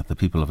thinks that the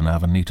people of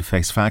Navan need to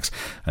face facts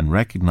and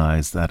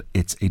recognise that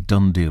it's a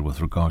done deal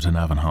with regard to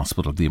Navan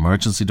Hospital. The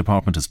emergency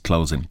department is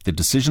closing. The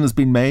decision has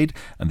been made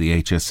and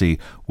the HSE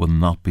will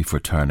not be for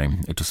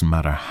turning. It doesn't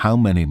matter how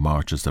many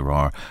marches there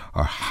are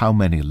or how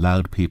many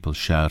loud people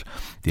shout.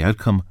 The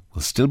outcome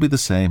will still be the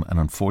same, and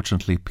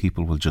unfortunately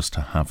people will just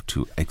have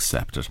to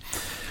accept it.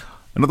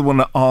 Another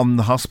one on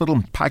the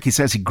hospital. Packy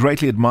says he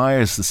greatly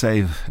admires the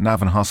Save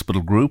Navan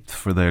Hospital group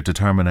for their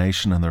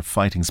determination and their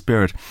fighting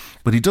spirit,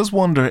 but he does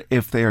wonder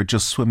if they are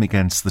just swimming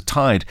against the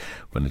tide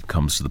when it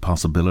comes to the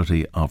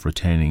possibility of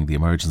retaining the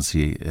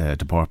emergency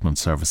department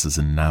services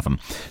in Navan.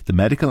 The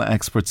medical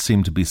experts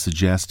seem to be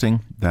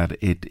suggesting that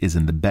it is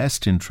in the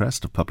best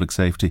interest of public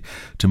safety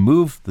to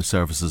move the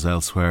services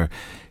elsewhere.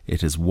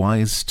 It is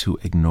wise to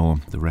ignore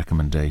the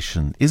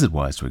recommendation. Is it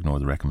wise to ignore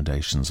the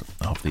recommendations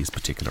of these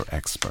particular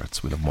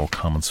experts? We'll have more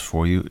comments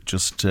for you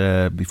just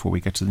before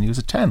we get to the news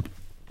at 10.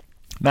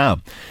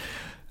 Now,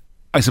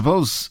 I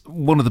suppose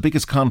one of the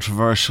biggest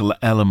controversial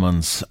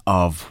elements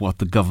of what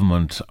the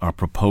government are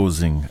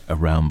proposing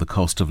around the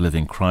cost of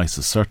living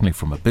crisis, certainly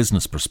from a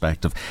business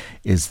perspective,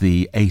 is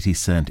the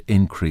 80-cent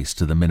increase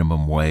to the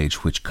minimum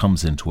wage, which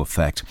comes into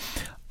effect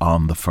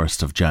on the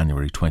 1st of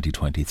January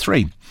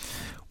 2023.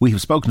 We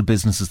have spoken to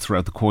businesses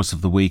throughout the course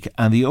of the week,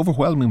 and the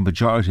overwhelming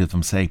majority of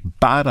them say,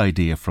 bad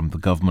idea from the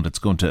government. It's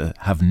going to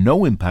have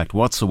no impact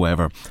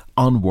whatsoever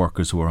on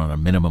workers who are on a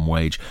minimum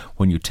wage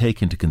when you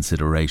take into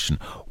consideration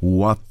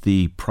what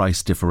the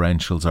price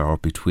differentials are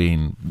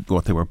between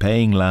what they were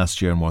paying last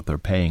year and what they're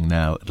paying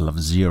now. It'll have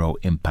zero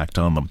impact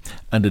on them.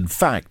 And in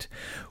fact,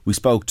 we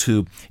spoke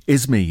to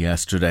ISME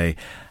yesterday,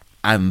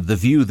 and the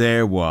view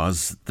there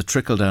was the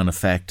trickle-down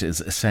effect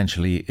is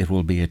essentially it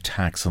will be a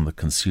tax on the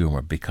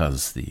consumer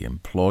because the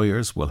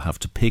employers will have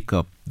to pick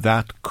up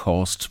that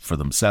cost for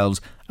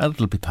themselves and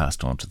it'll be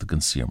passed on to the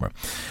consumer.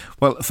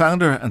 Well,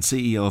 founder and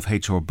CEO of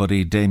HR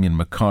Buddy, Damien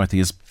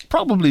McCarthy, is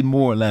probably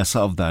more or less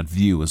of that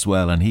view as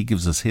well, and he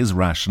gives us his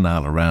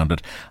rationale around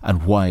it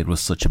and why it was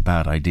such a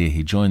bad idea.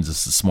 He joins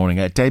us this morning.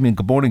 Damien,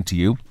 good morning to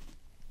you.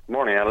 Good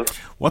morning, Alan.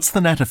 What's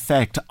the net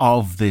effect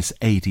of this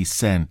 80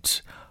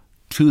 cent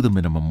to the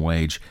minimum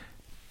wage,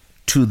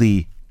 to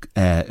the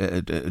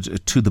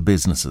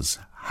businesses?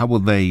 How will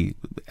they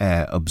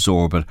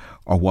absorb it,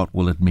 or what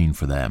will it mean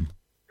for them?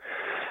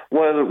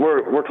 Well,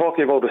 we're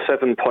talking about a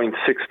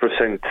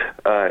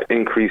 7.6%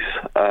 increase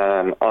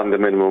on the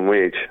minimum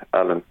wage,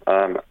 Alan.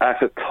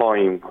 At a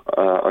time,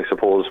 I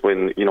suppose,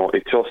 when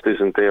it just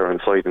isn't there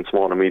inside in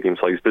small and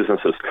medium-sized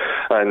businesses,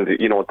 and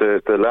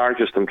the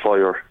largest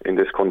employer in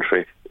this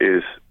country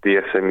is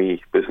the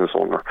SME business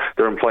owner.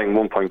 They're employing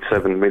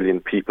 1.7 million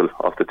people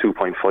of the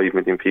 2.5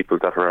 million people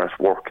that are at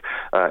work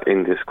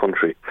in this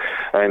country.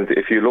 And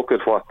if you look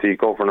at what the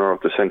governor of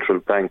the central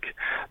bank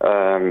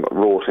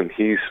wrote in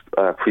his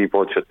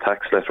pre-budget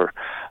tax letter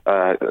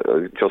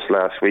just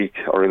last week,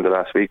 or in the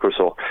last week or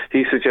so,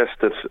 he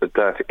suggested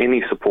that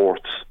any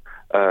supports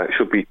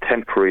should be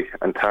temporary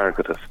and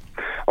targeted.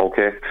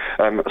 Okay,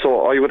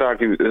 so I would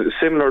argue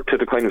similar to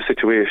the kind of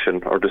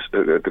situation or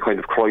the kind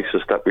of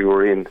crisis that we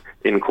were in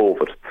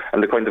COVID,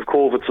 and the kind of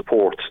COVID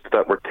supports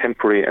that were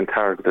temporary and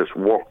targeted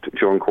worked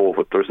during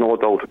COVID. There's no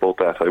doubt about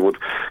that. I would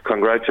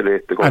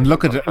congratulate the government.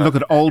 And look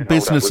at all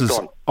businesses.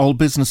 All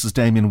businesses,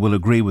 Damien, will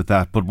agree with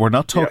that. But we're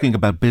not talking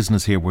about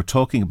business here. We're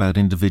talking about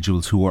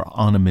individuals who are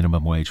on a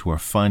minimum wage, who are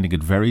finding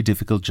it very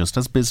difficult, just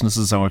as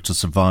businesses are, to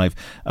survive.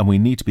 And we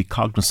need to be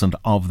cognizant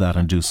of that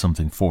and do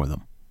something for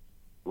them.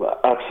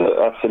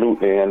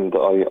 Absolutely, and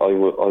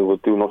I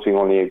would do nothing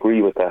only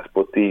agree with that.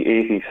 But the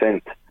 80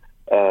 cent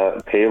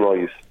pay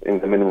rise in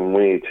the minimum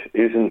wage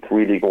isn't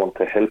really going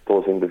to help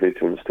those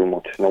individuals too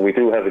much. Now, we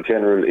do have a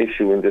general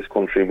issue in this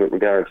country with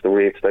regards to the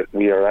rates that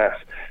we are at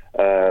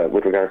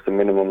with regards to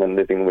minimum and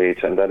living wage,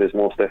 and that is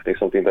most definitely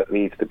something that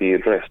needs to be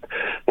addressed.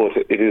 But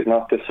it is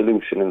not the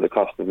solution in the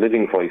cost of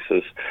living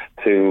crisis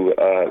to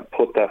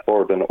put that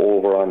burden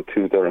over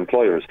onto their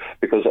employers,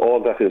 because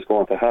all that is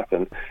going to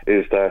happen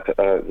is that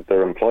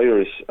their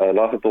employers, a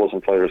lot of those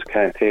employers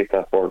can't take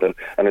that burden,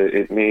 and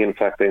it may in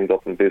fact end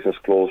up in business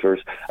closures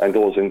and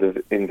those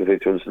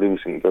individuals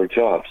losing their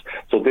jobs.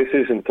 So this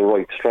isn't the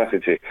right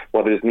strategy.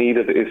 What is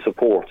needed is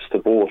supports to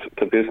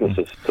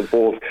businesses, to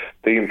both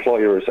the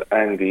employers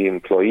and the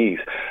employees.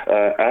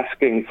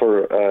 Asking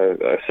for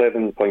a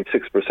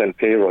 7.6%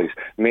 pay rise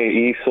may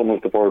ease some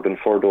of the burden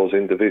for those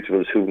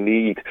individuals who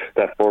need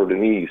that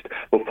burden eased,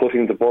 but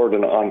putting the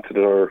burden onto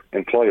their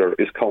employer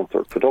is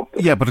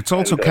counterproductive. Yeah, but it's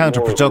also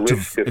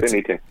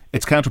counterproductive.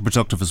 It's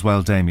counterproductive as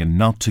well, Damien,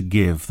 not to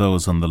give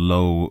those on the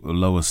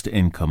lowest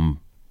income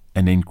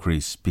an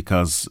increase,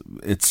 because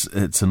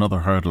it's another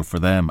hurdle for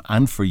them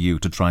and for you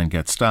to try and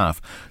get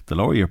staff. The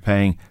lower you're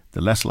paying,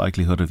 the less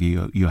likelihood of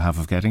you have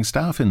of getting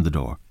staff in the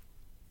door.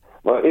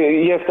 Well,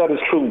 yes, that is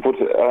true, but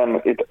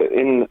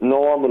in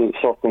normal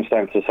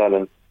circumstances,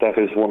 Alan, that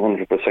is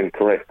 100%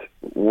 correct.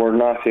 We're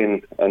not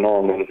in a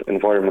normal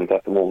environment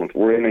at the moment.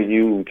 We're in a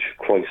huge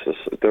crisis.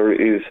 There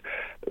is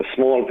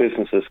small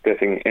businesses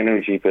getting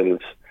energy bills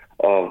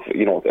of,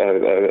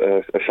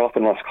 a shop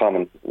in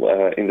Roscommon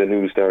in the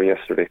news there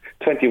yesterday,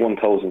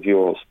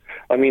 €21,000.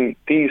 I mean,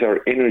 these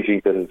are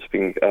energy bills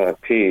being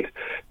paid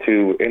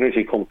to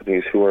energy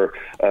companies who are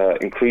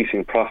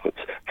increasing profits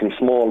from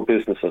small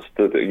businesses.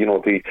 But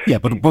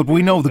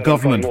we know the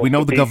government. We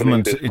know the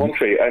government in this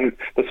country, and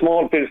the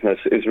small business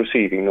is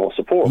receiving no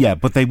support. Yeah,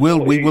 but they will.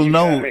 We will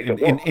know.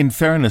 In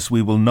fairness,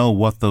 we will know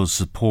what those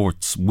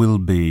supports will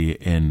be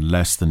in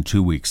less than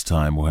 2 weeks'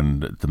 time,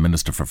 when the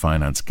Minister for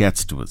Finance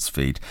gets to its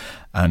feet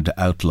and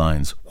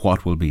outlines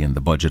what will be in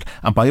the budget.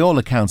 And by all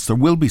accounts, there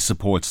will be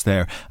supports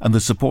there, and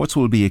the supports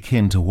will be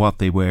akin to what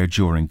they were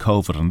during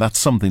COVID, and that's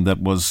something that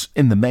was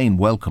in the main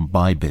welcomed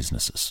by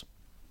businesses.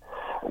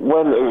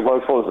 Well, I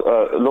suppose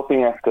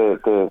looking at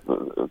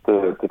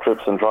the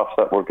drips and drops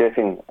that we're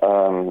getting,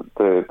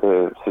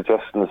 the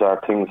suggestions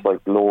are things like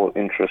low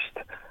interest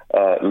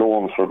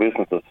loans for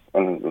businesses,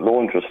 and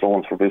low interest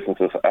loans for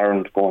businesses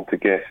aren't going to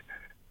get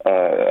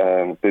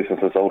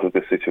businesses out of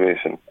this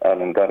situation,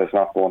 and that is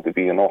not going to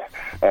be enough.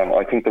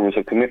 I think there was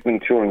a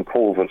commitment during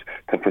COVID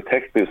to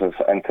protect business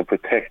and to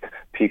protect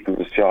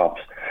people's jobs,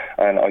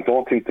 and I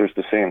don't think there's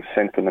the same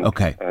sentiment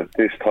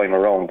this time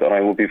around, and I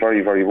will be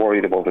very, very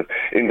worried about it.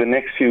 In the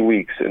next few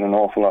weeks, in an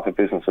awful lot of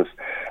businesses,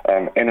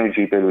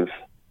 energy bills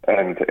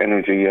and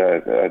energy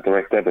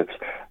direct debits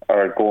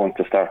are going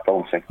to start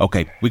bouncing.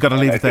 Okay, we got to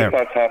leave it there. If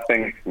that's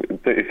happening,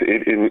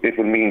 it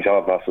will mean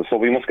job losses. So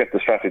we must get the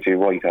strategy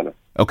right, Alan.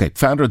 Okay,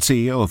 founder and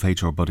CEO of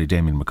HR Buddy,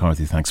 Damien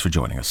McCarthy, thanks for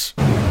joining us.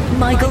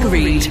 Michael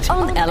Reid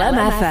on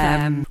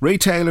LMFM.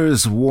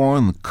 Retailers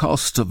warn the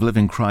cost of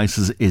living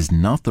crisis is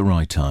not the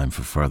right time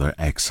for further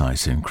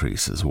excise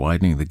increases,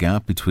 widening the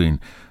gap between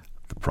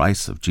the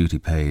price of duty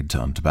paid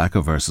on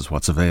tobacco versus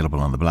what's available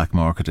on the black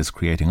market is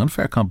creating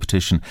unfair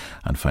competition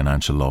and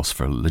financial loss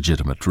for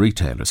legitimate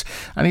retailers.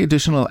 Any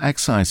additional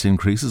excise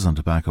increases on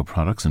tobacco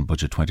products in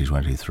Budget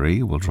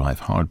 2023 will drive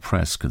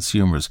hard-pressed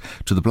consumers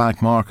to the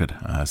black market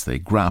as they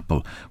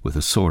grapple with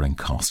a soaring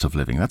cost of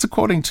living. That's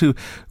according to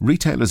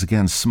Retailers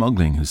Against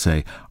Smuggling, who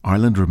say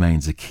Ireland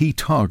remains a key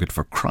target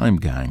for crime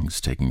gangs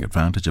taking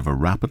advantage of a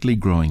rapidly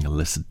growing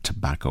illicit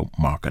tobacco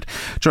market.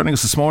 Joining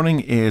us this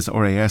morning is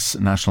RAS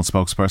National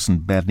Spokesperson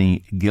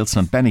Benny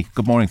Gilson. Benny,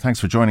 good morning. Thanks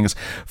for joining us.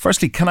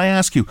 Firstly, can I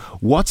ask you,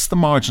 what's the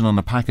margin on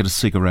a packet of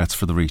cigarettes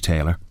for the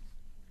retailer?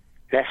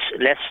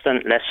 Less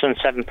than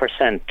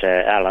 7%,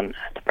 Alan,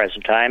 at the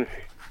present time.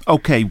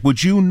 Okay,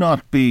 would you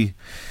not be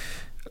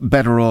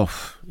better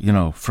off,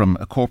 from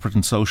a corporate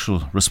and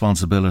social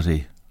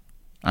responsibility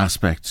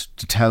aspect,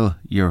 to tell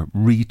your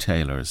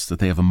retailers that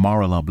they have a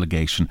moral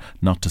obligation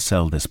not to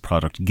sell this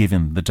product,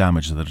 given the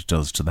damage that it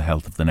does to the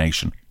health of the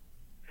nation?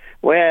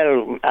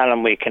 Well,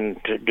 Alan, we can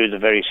do the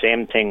very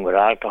same thing with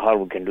alcohol.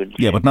 We can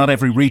do but not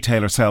every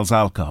retailer sells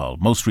alcohol.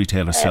 Most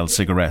retailers sell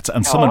cigarettes,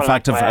 and some, in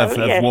fact,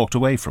 have walked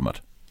away from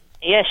it.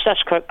 Yes,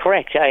 that's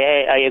correct.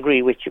 I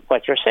agree with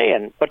what you're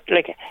saying. But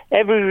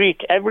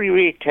every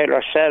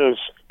retailer sells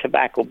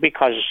tobacco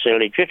because it's a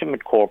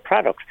legitimate core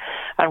product.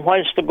 And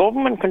whilst the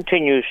government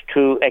continues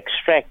to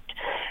extract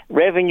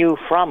revenue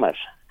from it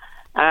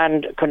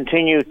and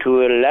continue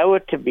to allow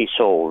it to be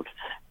sold,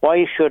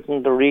 why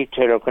shouldn't the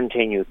retailer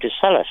continue to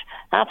sell it?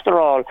 After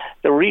all,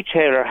 the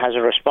retailer has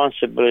a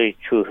responsibility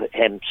to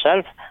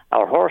himself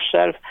or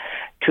herself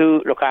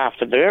to look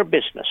after their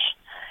business.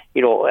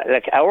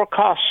 Our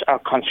costs are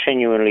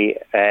continually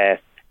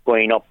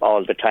going up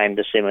all the time,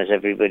 the same as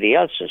everybody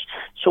else's.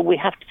 So we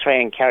have to try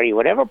and carry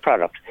whatever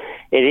product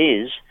it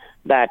is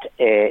that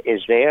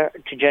is there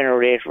to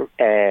generate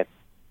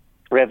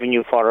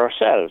revenue for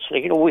ourselves.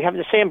 We have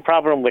the same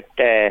problem with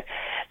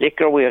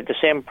liquor. We have the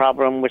same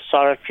problem with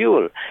solid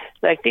fuel.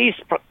 These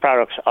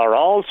products are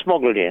all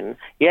smuggled in,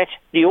 yet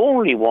the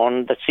only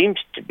one that seems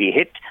to be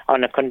hit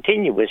on a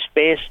continuous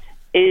basis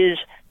is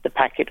the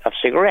packet of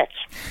cigarettes.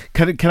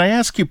 Can I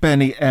ask you,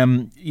 Benny,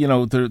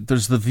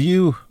 there's the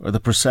view or the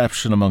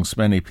perception amongst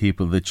many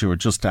people that you're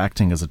just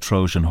acting as a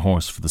Trojan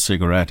horse for the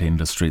cigarette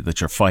industry, that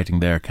you're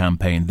fighting their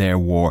campaign, their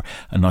war,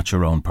 and not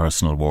your own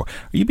personal war.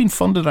 Are you being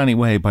funded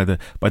anyway by the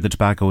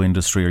tobacco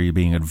industry? Or are you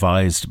being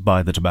advised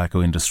by the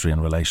tobacco industry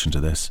in relation to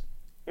this?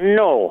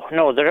 No.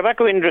 The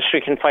tobacco industry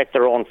can fight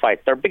their own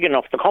fight. They're big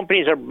enough. The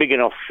companies are big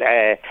enough,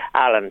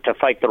 Alan, to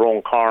fight their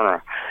own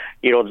corner.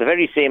 The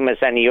very same as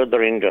any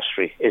other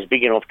industry is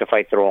big enough to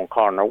fight their own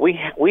corner.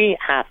 We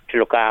have to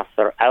look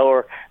after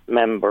our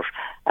members,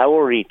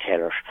 our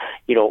retailers.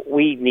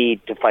 We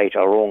need to fight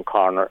our own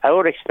corner.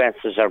 Our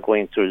expenses are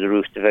going through the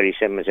roof, the very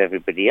same as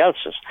everybody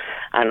else's.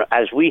 And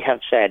as we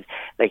have said,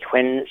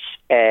 when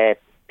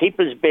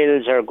people's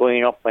bills are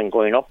going up and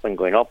going up and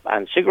going up,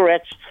 and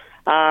cigarettes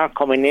are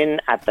coming in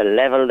at the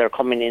level they're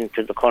coming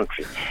into the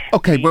country.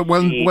 Okay,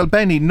 well,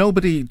 Benny,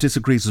 nobody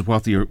disagrees with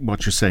what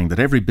you're saying, that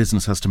every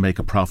business has to make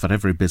a profit,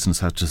 every business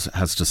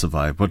has to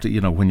survive. But,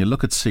 when you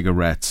look at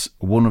cigarettes,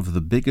 one of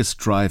the biggest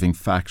driving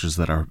factors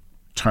that are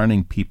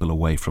turning people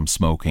away from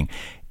smoking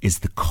is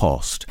the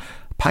cost.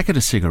 A packet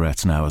of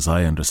cigarettes now, as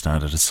I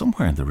understand it, is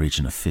somewhere in the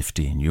region of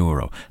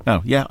 €15.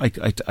 Now, yeah,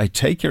 I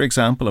take your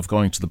example of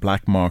going to the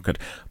black market,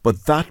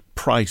 but that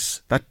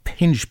price, that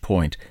pinch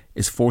point,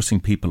 is forcing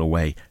people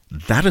away.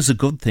 That is a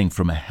good thing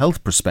from a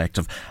health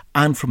perspective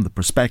and from the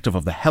perspective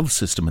of the health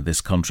system in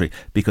this country,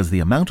 because the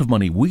amount of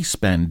money we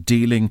spend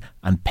dealing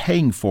and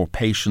paying for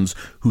patients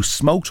who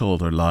smoked all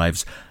their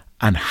lives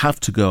and have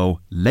to go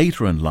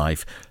later in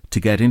life to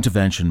get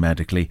intervention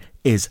medically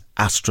is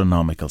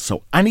astronomical.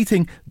 So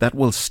anything that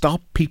will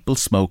stop people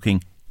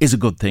smoking is a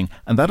good thing,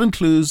 and that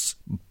includes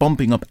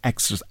bumping up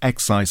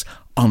excise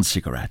on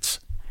cigarettes.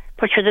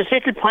 But there's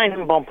little point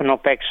in bumping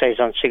up excise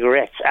on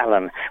cigarettes,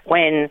 Alan,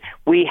 when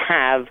we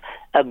have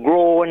a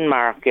growing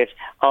market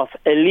of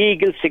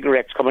illegal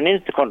cigarettes coming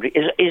into the country.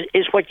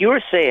 Is what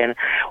you're saying,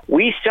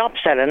 we stop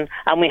selling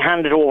and we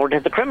hand it over to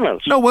the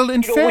criminals. No, well,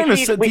 in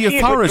fairness, the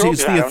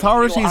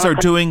authorities are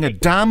doing a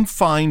damn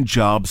fine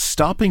job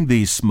stopping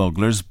these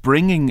smugglers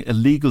bringing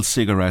illegal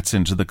cigarettes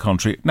into the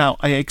country. Now,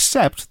 I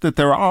accept that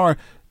there are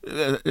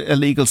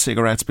illegal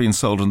cigarettes being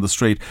sold on the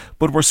street,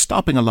 but we're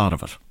stopping a lot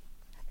of it.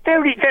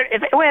 Very, very,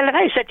 well, if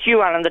I said to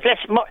you, Alan, that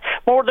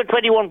more than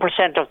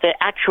 21% of the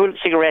actual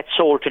cigarettes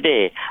sold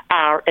today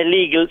are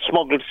illegal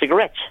smuggled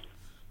cigarettes.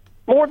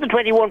 More than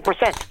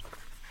 21%.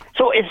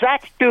 So is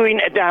that doing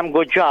a damn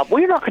good job?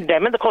 We're not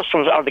condemning the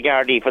customs or the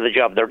Gardaí for the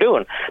job they're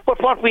doing.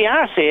 But what we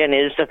are saying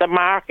is that the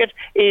market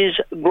is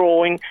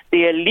growing,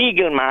 the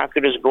illegal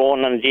market is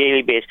growing on a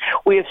daily basis.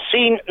 We have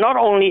seen not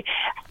only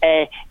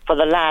for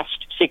the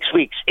last 6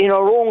 weeks, in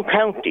our own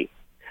county,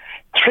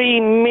 3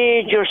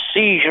 major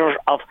seizures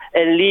of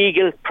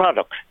illegal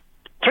products.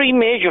 3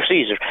 major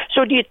seizures.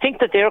 So do you think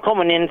that they're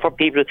coming in for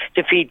people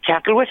to feed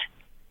cattle with?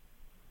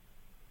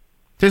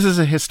 This is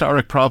a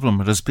historic problem.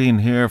 It has been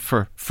here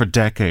for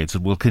decades.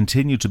 It will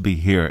continue to be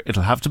here.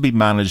 It'll have to be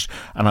managed.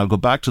 And I'll go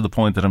back to the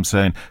point that I'm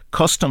saying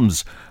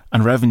customs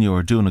and revenue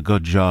are doing a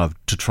good job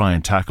to try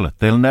and tackle it.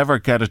 They'll never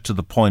get it to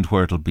the point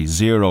where it'll be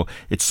zero.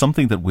 It's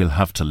something that we'll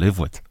have to live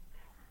with.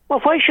 Well,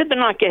 why should they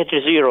not get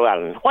to zero,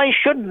 Alan? Why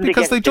shouldn't they get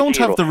to zero? Because they don't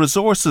have the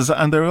resources,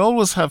 and they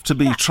always have to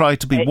be try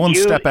to be one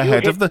step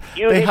ahead of the.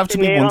 They have to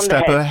be one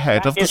step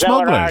ahead of the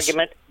smugglers.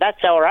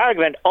 That's our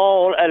argument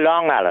all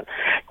along, Alan.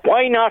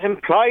 Why not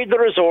employ the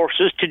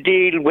resources to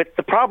deal with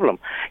the problem?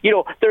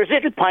 There's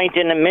little point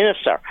in a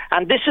minister,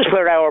 and this is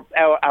where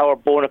our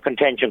bone of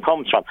contention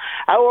comes from.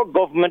 Our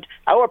government,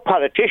 our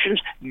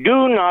politicians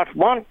do not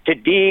want to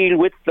deal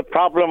with the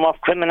problem of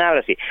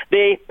criminality.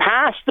 They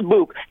pass the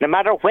book, no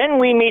matter when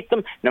we meet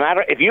them, no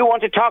matter if you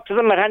want to talk to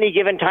them at any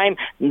given time,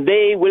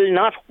 they will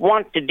not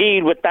want to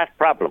deal with that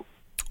problem.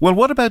 Well,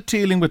 what about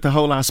dealing with the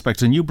whole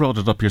aspect, and you brought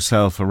it up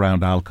yourself,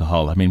 around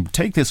alcohol? I mean,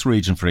 take this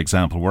region, for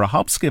example. We're a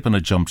hop, skip and a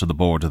jump to the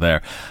border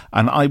there.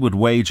 And I would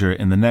wager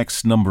in the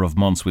next number of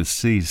months we'll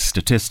see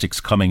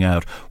statistics coming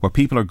out where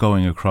people are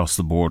going across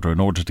the border in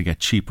order to get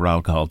cheaper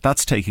alcohol.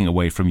 That's taking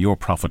away from your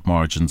profit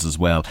margins as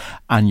well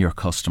and your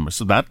customers.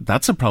 So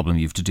that's a problem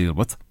you have to deal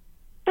with.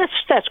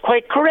 That's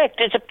quite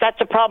correct. That's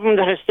a problem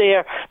that is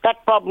there.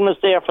 That problem is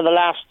there for the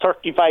last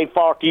 35,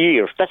 40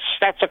 years.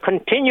 That's a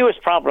continuous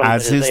problem.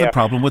 As is the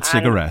problem with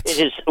cigarettes.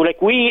 It is like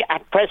we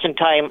at present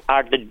time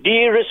are the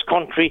dearest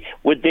country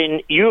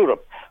within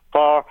Europe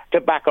for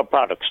tobacco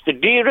products. The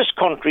dearest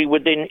country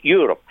within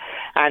Europe.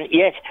 And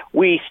yet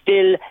we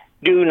still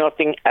do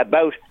nothing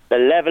about the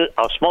level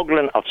of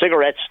smuggling of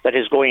cigarettes that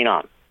is going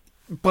on.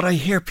 But I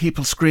hear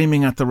people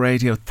screaming at the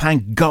radio,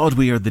 thank God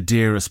we are the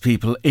dearest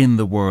people in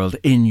the world,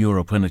 in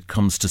Europe, when it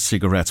comes to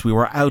cigarettes. We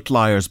were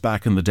outliers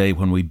back in the day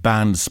when we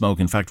banned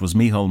smoking. In fact, it was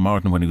Micheál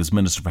Martin, when he was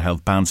Minister for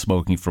Health, banned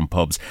smoking from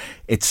pubs.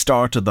 It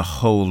started the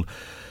whole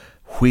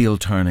wheel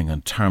turning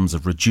in terms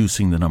of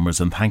reducing the numbers,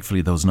 and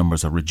thankfully those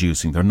numbers are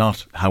reducing. They're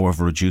not,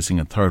 however, reducing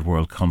in third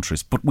world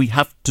countries. But we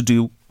have to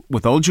do,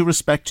 with all due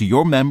respect to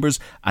your members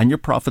and your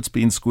profits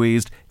being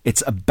squeezed,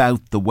 it's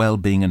about the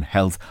well-being and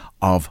health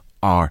of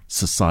our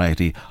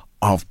society,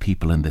 of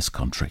people in this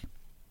country.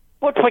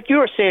 But what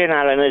you're saying,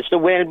 Alan, is the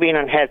well-being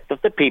and health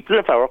of the people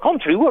of our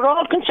country. We're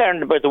all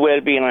concerned about the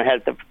well-being and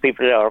health of the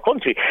people of our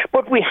country,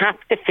 but we have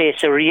to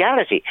face a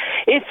reality.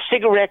 If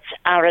cigarettes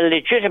are a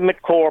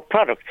legitimate core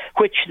product,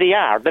 which they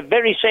are, the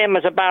very same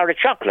as a bar of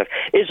chocolate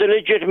is a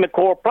legitimate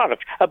core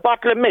product, a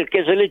bottle of milk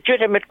is a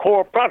legitimate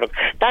core product.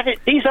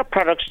 These are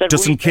products that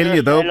doesn't kill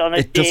you, though.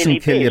 It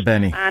doesn't kill you,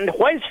 Benny. And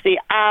whilst they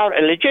are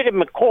a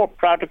legitimate core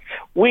product,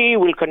 we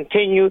will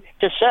continue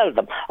to sell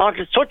them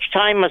until such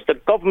time as the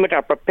government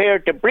are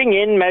prepared to bring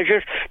in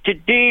measures to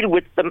deal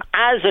with them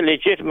as a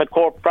legitimate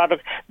core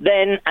product.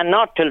 Then, and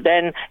not till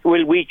then,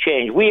 will we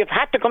change. We have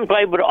had to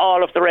comply with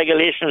all of the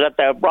regulations that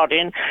they have brought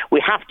in.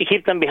 We have to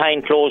keep them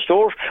behind closed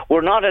doors.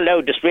 We're not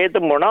allowed to spray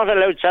them. We're not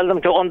allowed to sell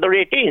them to under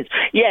 18s.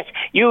 Yet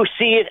you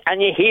see it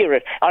and you hear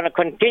it on a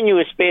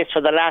continuous basis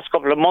for the last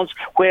couple of months,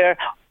 where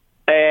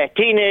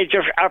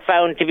teenagers are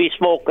found to be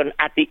smoking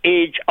at the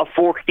age of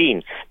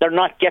 14. They're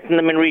not getting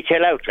them in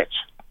retail outlets.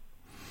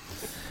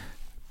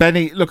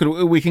 Benny, look,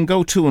 we can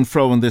go to and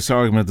fro in this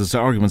argument. There's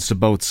arguments to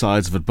both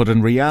sides of it, but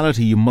in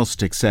reality you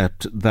must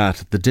accept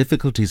that the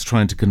difficulties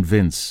trying to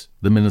convince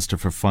the Minister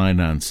for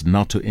Finance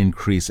not to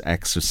increase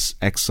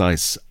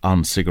excise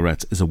on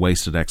cigarettes is a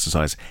wasted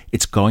exercise.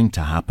 It's going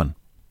to happen.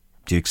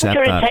 Do you accept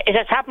that? It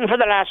has happened for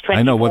the last 24 years.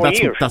 I know,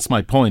 well, that's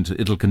my point.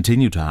 It'll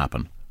continue to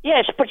happen.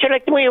 Yes, but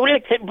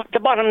the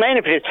bottom line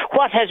of it is,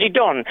 what has he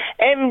done?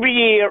 Every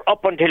year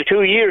up until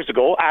 2 years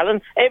ago,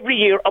 Alan, every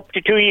year up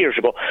to 2 years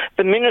ago,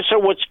 the Minister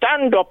would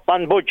stand up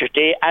on Budget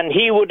Day and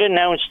he would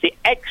announce the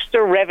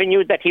extra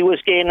revenue that he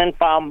was gaining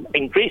from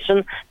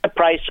increasing the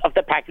price of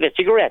the packet of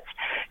cigarettes.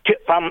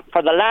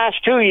 For the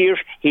last 2 years,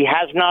 he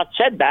has not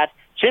said that,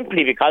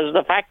 simply because of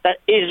the fact that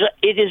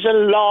it is a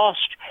lost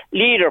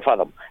leader for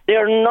them.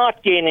 They're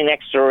not gaining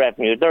extra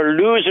revenue. They're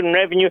losing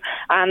revenue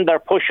and they're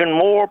pushing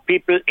more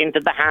people into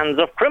the hands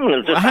of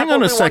criminals. Hang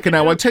on a second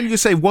now. I'll tell you,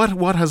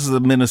 what has the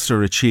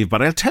Minister achieved?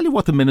 But I'll tell you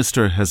what the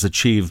Minister has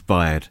achieved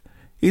by it.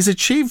 He's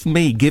achieved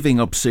me giving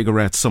up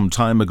cigarettes some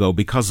time ago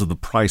because of the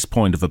price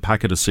point of a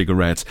packet of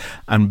cigarettes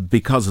and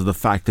because of the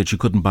fact that you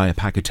couldn't buy a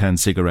pack of 10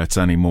 cigarettes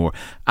anymore.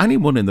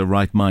 Anyone in their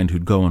right mind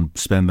who'd go and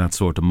spend that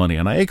sort of money,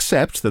 and I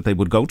accept that they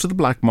would go to the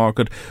black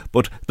market,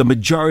 but the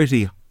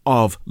majority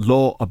of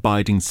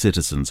law-abiding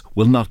citizens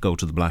will not go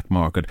to the black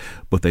market,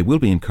 but they will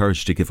be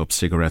encouraged to give up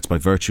cigarettes by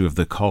virtue of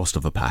the cost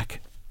of a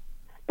pack.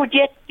 But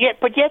yet,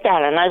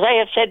 Alan, as I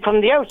have said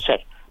from the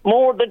outset,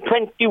 more than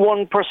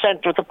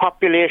 21% of the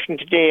population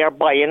today are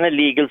buying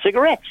illegal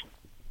cigarettes.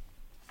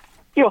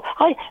 You know,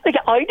 I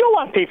don't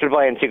want people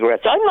buying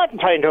cigarettes. I'm not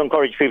trying to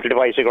encourage people to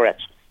buy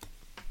cigarettes.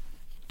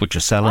 But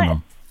you're selling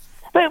them.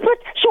 But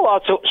so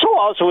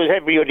also is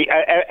every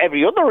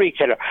other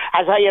retailer.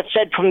 As I have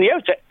said from the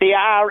outset, they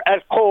are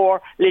a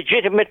core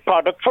legitimate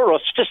product for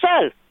us to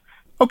sell.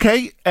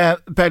 OK,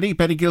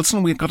 Benny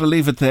Gilson, we've got to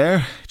leave it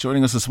there.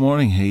 Joining us this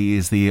morning, he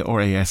is the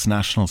RAS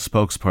national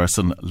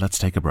spokesperson. Let's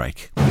take a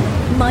break.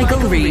 Michael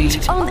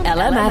Reid on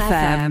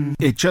LMFM.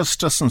 It just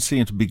doesn't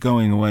seem to be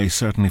going away,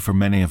 certainly for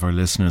many of our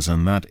listeners,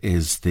 and that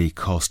is the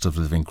cost of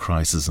living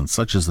crisis, and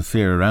such is the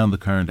fear around the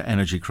current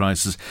energy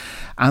crisis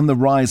and the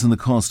rise in the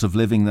cost of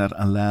living that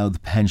allowed the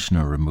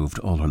pensioner removed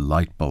all her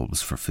light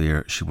bulbs for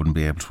fear she wouldn't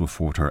be able to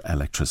afford her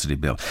electricity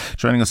bill.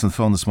 Joining us on the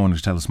phone this morning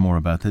to tell us more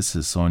about this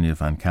is Sonia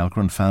Van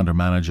Kalkeren,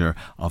 founder-manager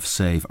of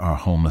Save Our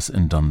Homeless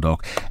in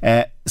Dundalk.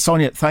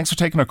 Sonia, thanks for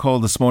taking our call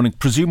this morning.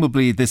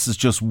 Presumably this is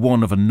just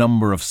one of a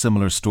number of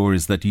similar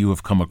stories that you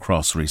have come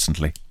across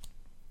recently.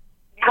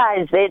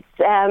 It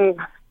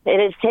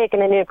has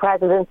taken a new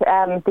precedent.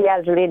 The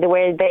elderly, the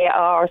way they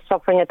are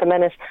suffering at the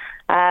minute.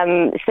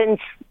 Since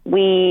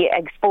we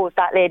exposed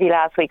that lady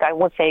last week, I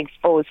won't say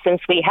exposed,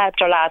 since we helped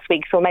her last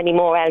week, so many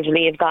more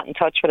elderly have got in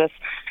touch with us,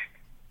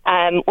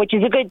 which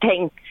is a good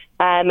thing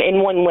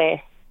in one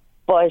way,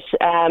 but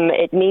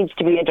it needs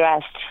to be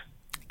addressed.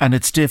 And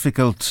it's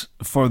difficult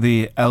for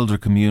the elder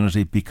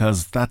community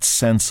because that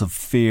sense of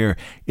fear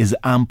is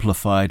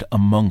amplified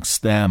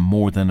amongst them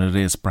more than it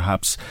is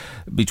perhaps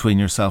between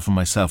yourself and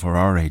myself or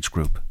our age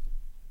group.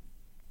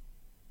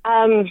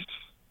 The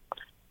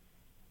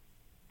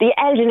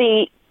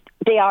elderly,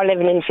 they are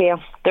living in fear.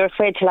 They're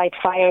afraid to light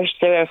fires.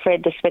 They're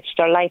afraid to switch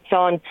their lights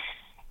on.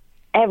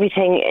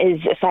 Everything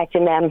is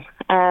affecting them.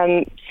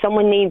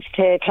 Someone needs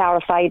to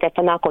clarify that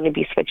they're not going to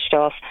be switched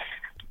off.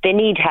 They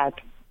need help.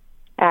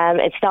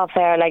 It's not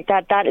fair. Like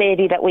that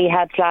lady that we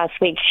had last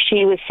week,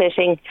 she was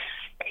sitting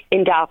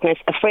in darkness,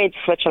 afraid to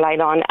switch a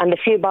light on, and the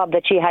few bob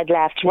that she had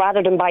left,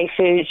 rather than buy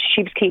food,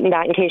 she was keeping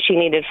that in case she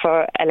needed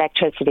for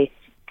electricity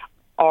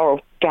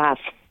or gas.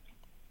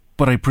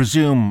 But I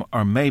presume,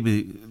 or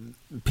maybe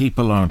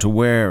people aren't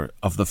aware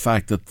of the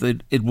fact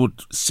that it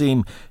would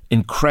seem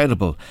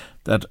incredible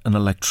that an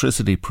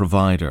electricity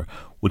provider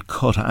would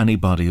cut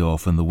anybody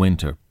off in the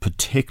winter,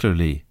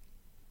 particularly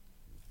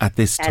at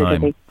this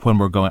time when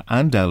we're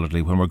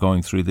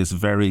going through this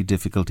very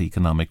difficult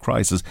economic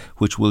crisis,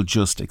 which will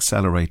just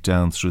accelerate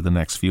down through the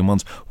next few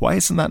months. Why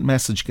isn't that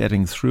message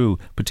getting through,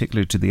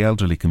 particularly to the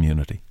elderly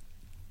community?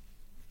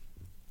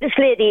 This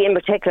lady in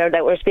particular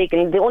that we're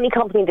speaking, the only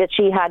company that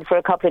she had for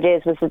a couple of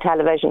days was the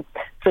television.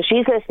 So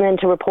she's listening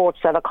to reports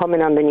that are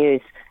coming on the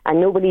news,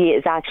 and nobody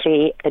is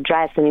actually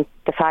addressing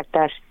the fact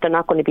that they're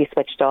not going to be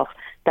switched off,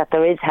 that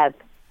there is help.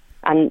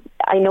 And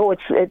I know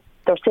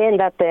they're saying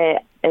that the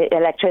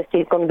electricity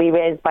is going to be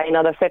raised by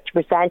another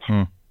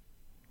 50%.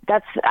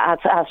 That's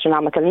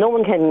astronomical. No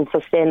one can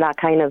sustain that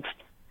kind of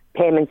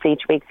payments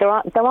each week. They're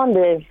on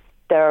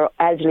their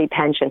elderly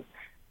pension.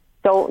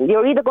 So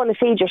you're either going to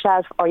feed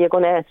yourself or you're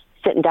going to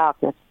sit in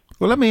darkness.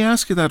 Well, let me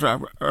ask you that.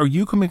 Are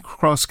you coming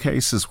across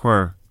cases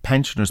where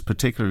pensioners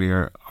particularly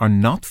are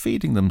not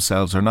feeding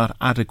themselves, or not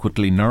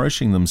adequately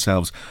nourishing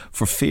themselves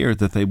for fear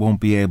that they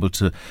won't be able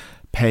to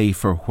pay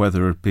for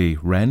whether it be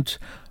rent,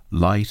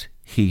 light,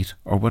 heat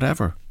or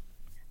whatever?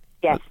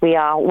 Yes, we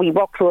are. We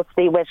work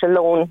closely with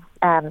Alone.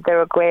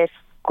 They're a great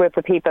group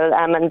of people,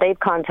 and they've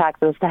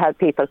contacted us to help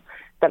people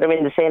that are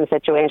in the same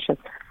situation.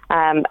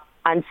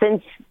 And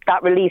since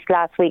that release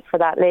last week for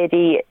that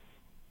lady,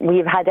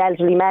 we've had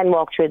elderly men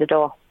walk through the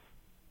door.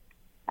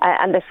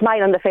 And the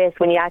smile on the face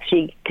when you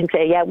actually can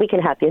say, yeah, we can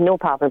help you, no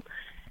problem.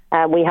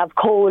 We have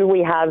coal,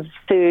 we have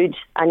food,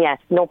 and yes,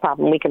 no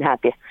problem, we can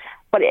help you.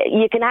 But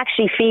you can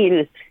actually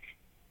feel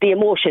the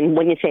emotion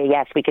when you say,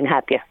 yes, we can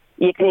help you.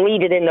 You can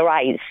read it in their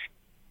eyes.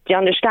 Do you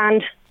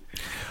understand?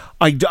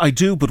 I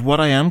do, but what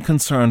I am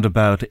concerned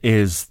about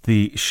is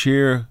the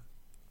sheer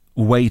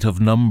weight of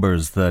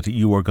numbers that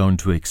you are going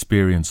to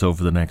experience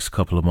over the next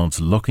couple of months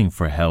looking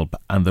for help,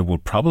 and there will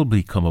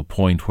probably come a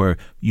point where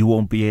you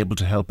won't be able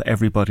to help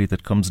everybody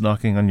that comes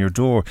knocking on your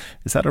door.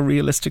 Is that a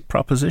realistic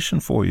proposition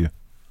for you?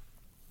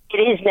 It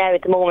is now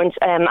at the moment.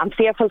 I'm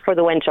fearful for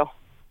the winter.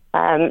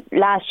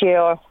 Last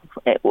year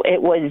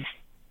it was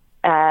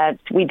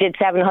we did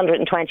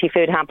 720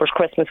 food hampers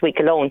Christmas week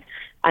alone,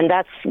 and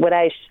that's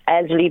without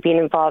elderly being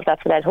involved,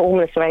 that's without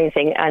homeless or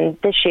anything. And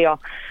this year,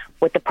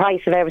 with the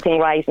price of everything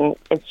rising,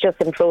 it's just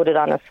imploded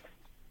on us.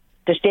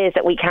 There's days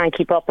that we can't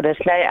keep up with it.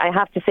 Now, I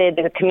have to say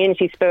the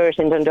community spirit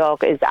in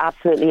Dundalk is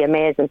absolutely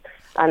amazing,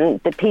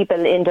 and the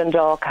people in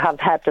Dundalk have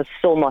helped us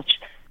so much.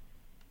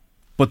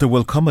 But there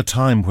will come a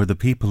time where the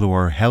people who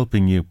are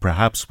helping you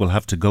perhaps will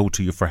have to go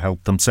to you for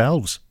help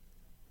themselves.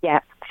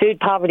 Yeah,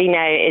 food poverty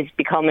now is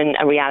becoming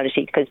a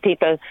reality because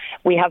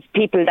we have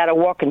people that are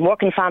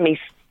working families.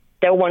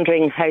 They're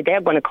wondering how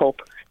they're going to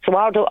cope. So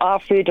our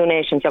food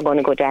donations are going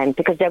to go down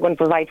because they're going to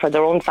provide for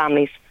their own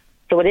families.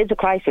 So it is a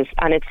crisis,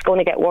 and it's going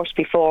to get worse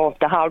before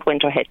the hard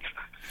winter hits.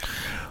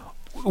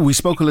 We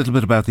spoke a little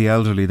bit about the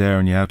elderly there,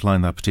 and you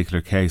outlined that particular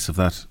case of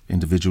that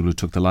individual who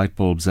took the light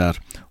bulbs out.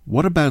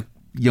 What about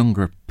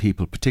younger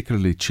people,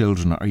 particularly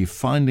children? Are you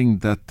finding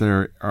that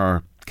there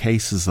are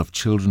cases of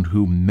children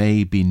who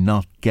may be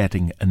not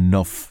getting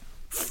enough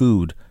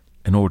food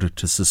in order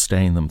to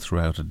sustain them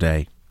throughout a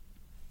day?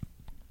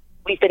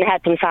 We've been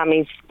helping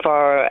families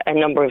for a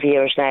number of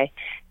years now,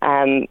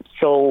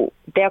 so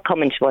they're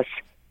coming to us.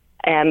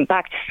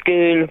 Back to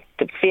school,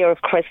 the fear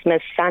of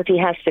Christmas, Santa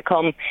has to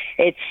come.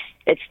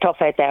 It's tough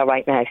out there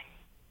right now.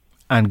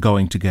 And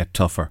going to get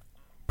tougher,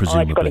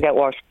 presumably. Oh, it's going to get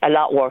worse, a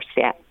lot worse,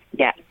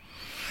 yeah.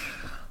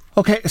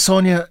 OK,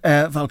 Sonia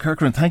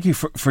Valkerkeren, thank you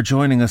for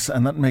joining us,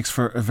 and that makes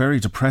for a very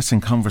depressing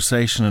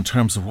conversation in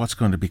terms of what's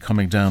going to be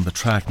coming down the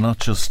track, not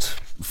just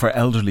for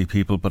elderly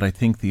people, but I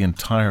think the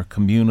entire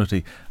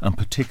community, and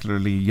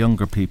particularly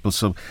younger people.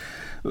 So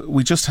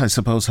we just, I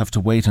suppose, have to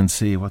wait and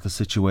see what the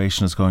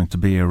situation is going to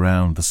be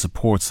around the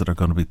supports that are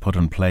going to be put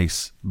in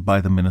place by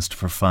the Minister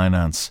for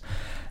Finance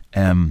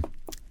in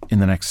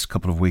the next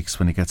couple of weeks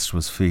when he gets to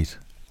his feet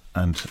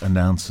and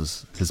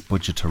announces his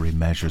budgetary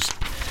measures.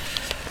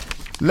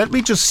 Let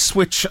me just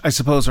switch, I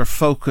suppose, our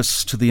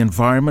focus to the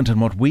environment and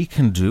what we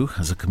can do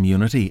as a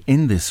community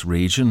in this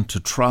region to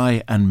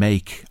try and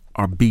make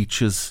our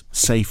beaches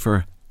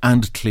safer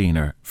and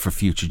cleaner for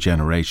future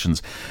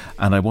generations.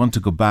 And I want to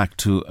go back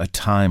to a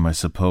time, I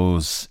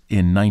suppose,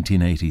 in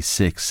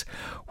 1986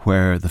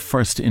 where the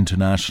first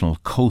international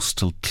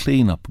coastal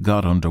clean-up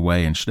got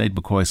underway, and Sinead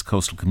McCoy,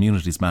 Coastal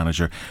Communities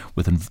Manager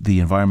with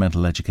the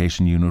Environmental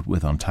Education Unit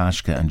with An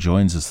Taisce, and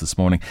joins us this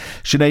morning.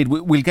 Sinead,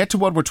 we'll get to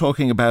what we're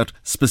talking about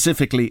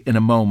specifically in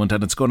a moment,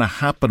 and it's going to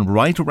happen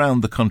right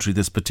around the country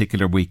this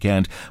particular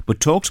weekend. But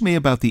talk to me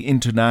about the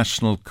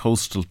International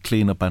Coastal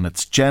Clean-up and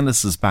its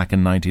genesis back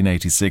in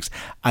 1986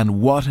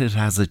 and what it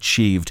has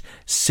achieved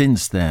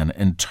since then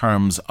in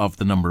terms of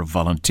the number of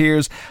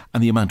volunteers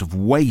and the amount of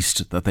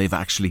waste that they've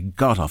actually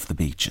got off the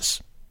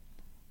beaches.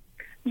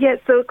 Yeah,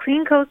 so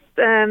Clean Coast,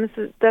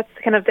 so that's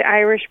kind of the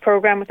Irish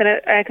programme within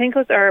it. Clean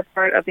Coast are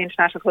part of the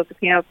International Coastal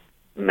Clean-up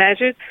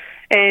measures.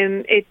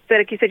 It's,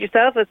 like you said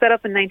yourself, it was set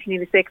up in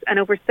 1986, and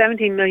over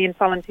 17 million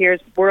volunteers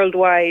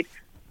worldwide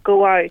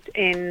go out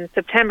in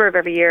September of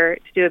every year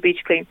to do a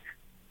beach clean.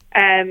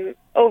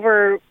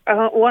 Over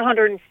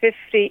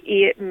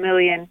 158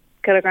 million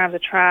kilograms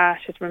of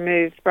trash is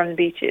removed from the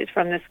beaches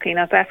from this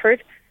clean-up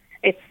effort.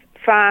 It's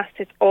fast,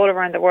 it's all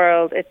around the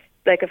world. It's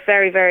like a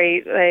very,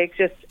 very,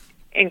 just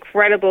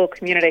incredible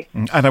community.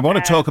 And I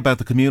want to talk about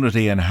the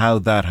community and how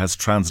that has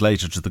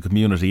translated to the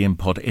community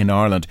input in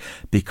Ireland,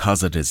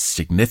 because it is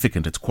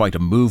significant. It's quite a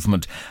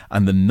movement,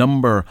 and the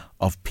number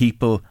of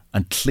people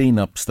and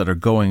cleanups that are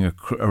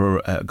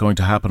going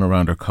to happen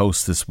around our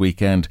coast this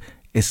weekend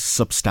is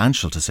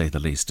substantial, to say the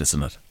least,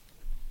 isn't it?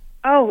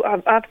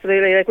 Oh,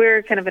 absolutely. Like,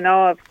 we're kind of in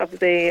awe of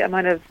the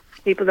amount of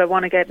people that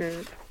want to get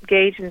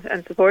engaged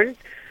and support it.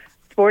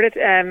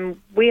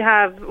 We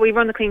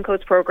run the Clean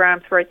Coast programme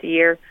throughout the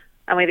year,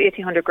 and we have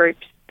 1,800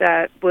 groups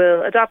that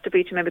will adopt a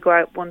beach and maybe go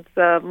out once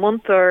a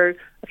month or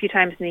a few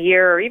times in a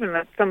year, or even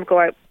some go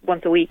out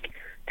once a week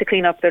to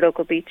clean up their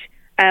local beach.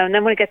 And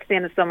then when it gets to the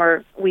end of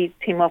summer, we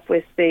team up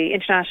with the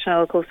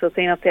International Coastal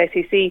Clean-up, the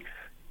ICC,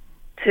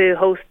 to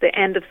host the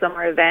end of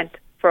summer event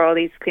for all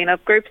these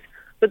clean-up groups.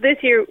 But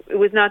this year, it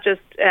was not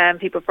just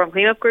people from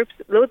clean-up groups.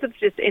 Loads of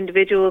just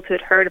individuals who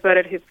had heard about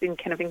it, who've been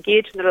kind of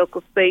engaged in the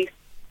local space,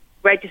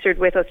 registered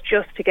with us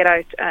just to get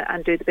out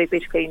and do the Big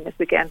Beach Clean this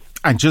weekend.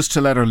 And just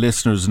to let our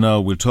listeners know,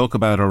 we'll talk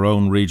about our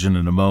own region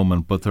in a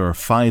moment, but there are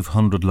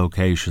 500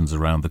 locations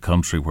around the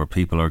country where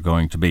people are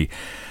going to be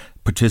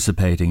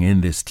participating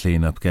in this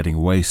clean-up,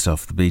 getting waste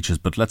off the beaches.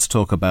 But let's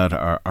talk about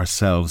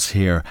ourselves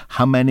here.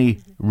 How many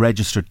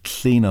registered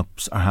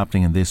clean-ups are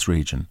happening in this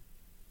region?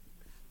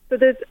 So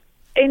there's,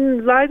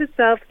 in Louth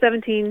itself,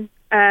 17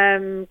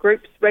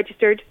 groups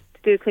registered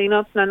to do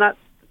clean-ups, and that's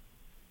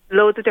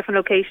loads of different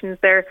locations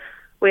there.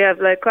 We have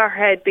like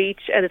Clogherhead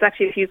Beach. There's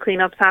actually a few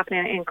clean-ups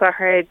happening in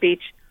Clogherhead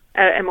Beach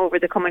over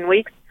the coming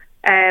weeks.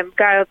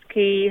 Giles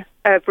Quay,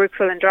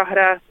 Brookville and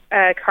Drogheda,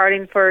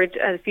 Carlingford,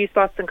 a few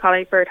spots in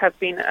Collingford have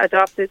been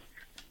adopted.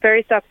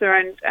 Ferry stops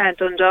around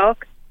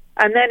Dundalk.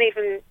 And then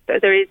even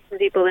there is some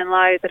people in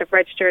Louth that have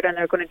registered, and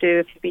they're going to do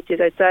a few beaches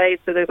outside,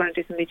 so they're going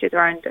to do some beaches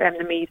around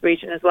the Meath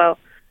region as well.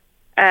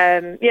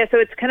 So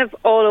it's kind of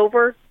all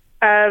over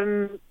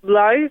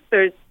Louth.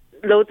 There's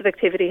loads of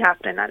activity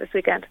happening this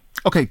weekend.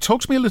 Okay, talk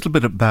to me a little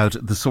bit about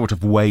the sort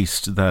of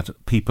waste that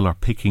people are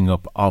picking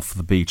up off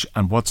the beach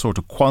and what sort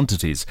of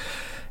quantities,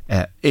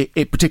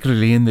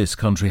 particularly in this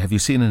country. Have you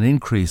seen an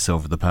increase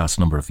over the past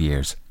number of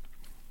years?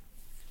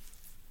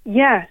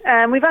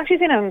 Yeah, we've actually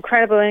seen an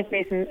incredible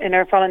increase in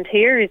our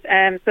volunteers.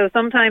 So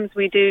sometimes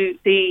we do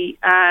see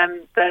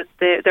that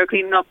they're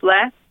cleaning up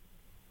less,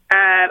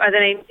 and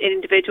then in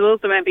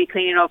individuals they might be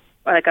cleaning up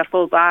like a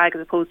full bag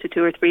as opposed to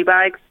 2 or 3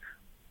 bags.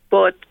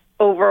 But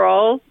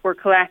overall, we're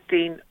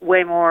collecting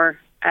way more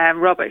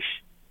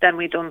rubbish than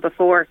we've done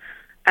before.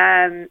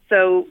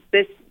 So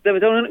there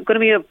was only going to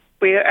be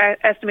we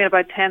estimate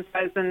about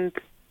 10,000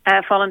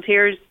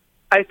 volunteers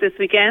out this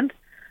weekend,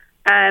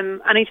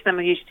 and each of them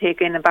will usually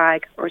take in a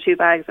bag or 2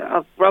 bags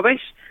of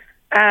rubbish.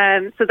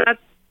 So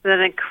that's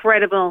an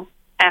incredible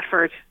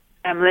effort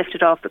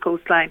lifted off the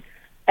coastline.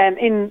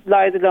 In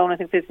Louth alone, I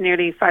think there's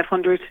nearly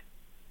 500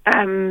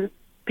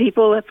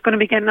 people that's going to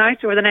be getting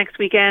out over the next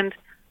weekend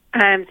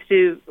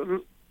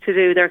to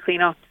do their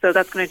clean up. So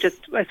that's going to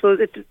just, I suppose,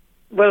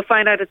 we'll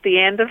find out at the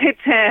end of it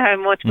how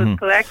much was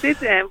collected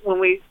when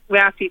we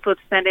ask people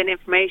to send in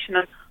information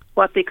on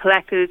what they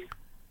collected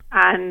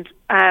and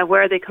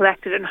where they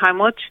collected and how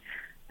much.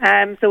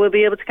 So we'll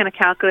be able to kind of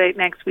calculate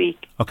next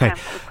week. Okay.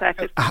 What was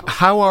collected.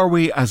 How are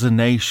we as a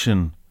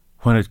nation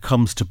when it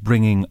comes to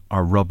bringing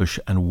our rubbish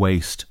and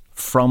waste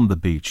from the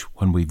beach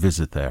when we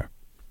visit there?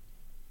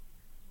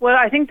 Well,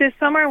 I think this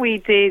summer we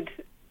did.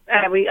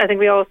 I think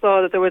we all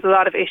saw that there was a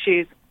lot of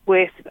issues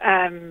with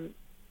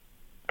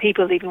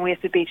people leaving waste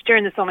at the beach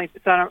during the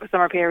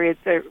summer periods.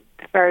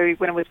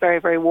 When it was very,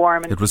 very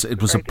warm. And it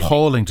was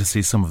appalling to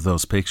see some of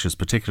those pictures,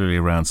 particularly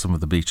around some of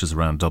the beaches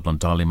around Dublin,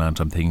 Dollymount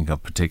I'm thinking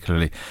of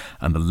particularly,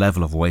 and the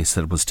level of waste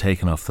that was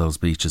taken off those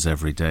beaches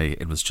every day.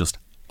 It was just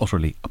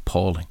utterly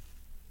appalling.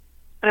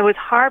 And it was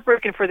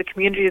heartbreaking for the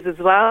communities as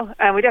well.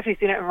 And we definitely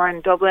seen it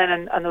around Dublin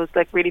and those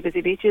like really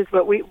busy beaches.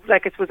 But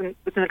it was in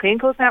the Clean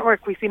Coast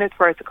Network. We've seen it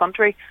throughout the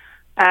country.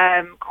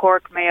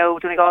 Cork, Mayo,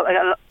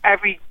 Donegal,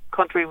 every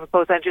country was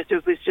posted.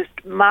 It was just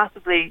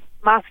massively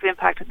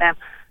impacted them.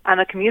 And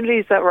the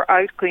communities that were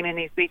out cleaning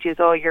these beaches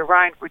all year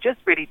round were just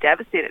really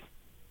devastated.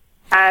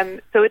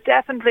 So it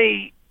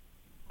definitely,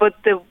 but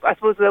I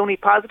suppose the only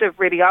positive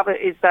really of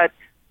it is that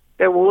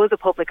there was a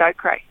public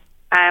outcry,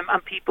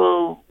 and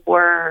people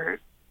were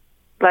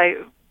like,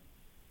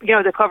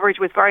 the coverage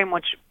was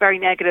very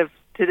negative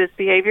to this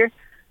behaviour,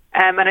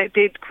 and it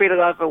did create a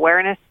lot of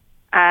awareness.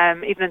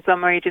 Even in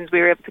some regions,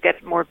 we were able to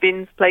get more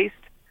bins placed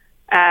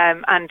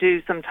and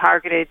do some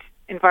targeted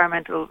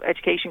environmental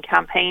education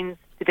campaigns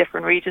to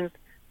different regions.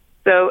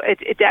 So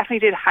it definitely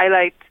did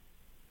highlight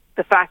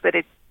the fact that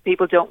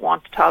people don't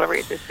want to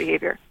tolerate this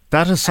behaviour.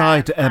 That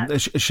aside,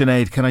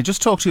 Sinead, can I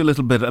just talk to you a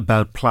little bit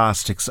about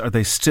plastics? Are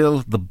they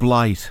still the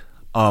blight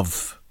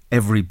of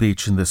every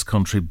beach in this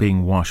country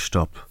being washed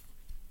up?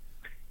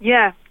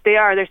 Yeah, they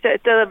are. They're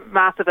still a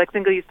massive,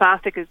 single-use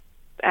plastic is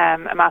a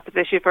massive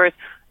issue for us.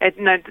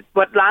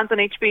 What lands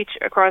on each beach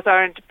across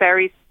Ireland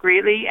varies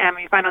greatly.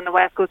 You find on the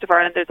west coast of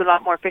Ireland there's a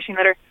lot more fishing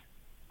litter,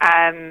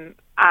 and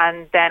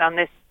then on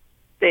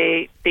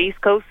the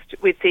east coast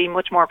we'd see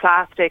much more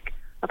plastic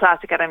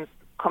items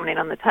coming in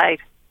on the tide.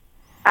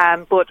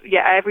 But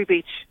yeah, every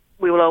beach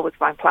we will always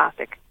find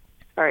plastic.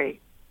 It's very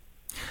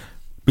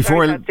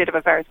sad state of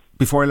affairs.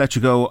 Before I let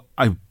you go,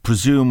 I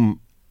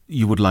presume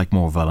you would like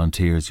more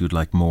volunteers, you'd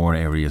like more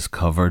areas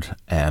covered,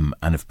 and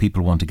if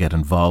people want to get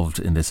involved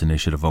in this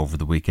initiative over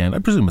the weekend, I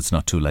presume it's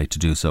not too late to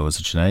do so, is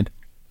it, Sinead?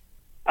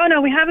 Oh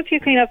no, we have a few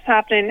cleanups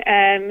happening.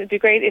 It'd be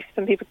great if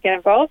some people could get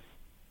involved.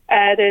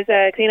 There's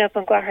a cleanup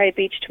on Clogherhead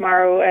Beach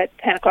tomorrow at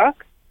 10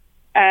 o'clock.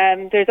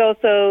 There's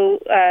also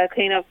a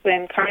cleanup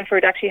in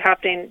Carlingford actually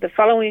happening the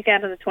following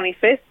weekend on the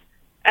 25th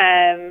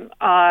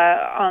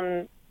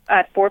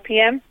at 4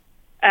 p.m.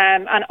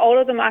 And all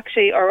of them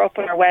actually are up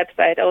on our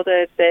website. All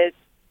the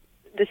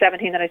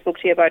 17 that I spoke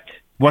to you about.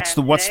 What's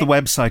the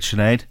website,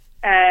 Sinead?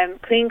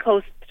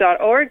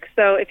 Cleancoast.org.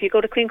 So if you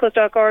go to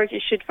cleancoast.org, you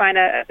should find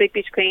a Big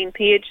Beach Clean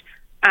page,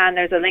 and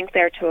there's a link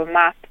there to a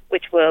map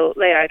which will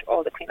lay out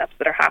all the cleanups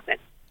that are happening.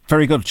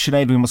 Very good.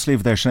 Sinead, we must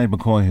leave there. Sinead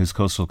McCoy, who's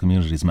Coastal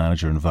Communities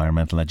Manager,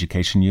 Environmental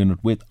Education Unit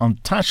with An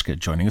Taisce,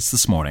 joining us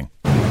this morning.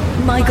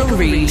 Michael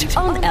Reid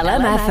on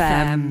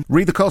LMFM.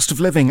 Read the cost of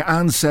living.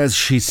 Anne says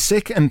she's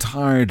sick and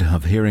tired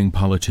of hearing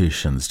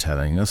politicians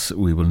telling us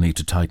we will need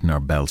to tighten our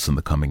belts in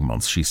the coming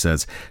months. She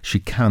says she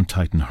can't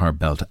tighten her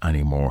belt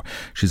anymore.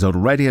 She's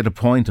already at a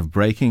point of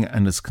breaking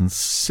and is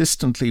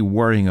consistently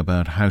worrying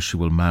about how she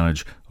will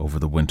manage over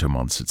the winter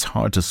months. It's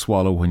hard to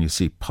swallow when you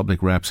see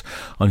public reps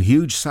on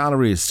huge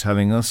salaries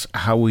telling us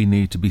how we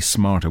need to be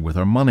smarter with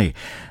our money.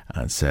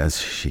 Anne says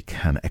she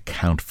can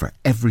account for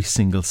every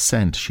single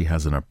cent she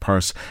has in her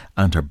purse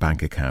and her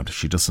bank account.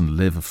 She doesn't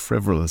live a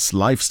frivolous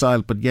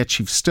lifestyle, but yet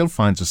she still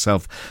finds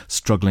herself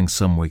struggling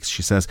some weeks.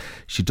 She says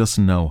she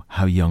doesn't know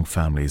how young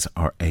families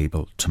are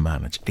able to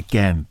manage.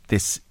 Again,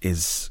 this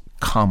is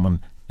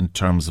common in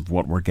terms of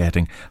what we're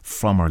getting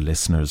from our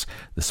listeners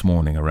this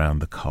morning around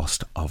the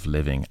cost of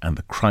living and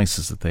the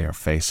crisis that they are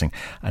facing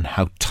and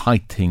how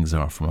tight things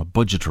are from a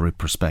budgetary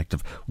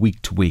perspective week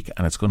to week,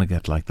 and it's going to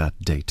get like that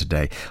day to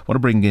day. I want to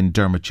bring in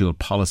Dermot Jewell,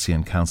 Policy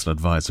and Council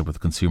Advisor with the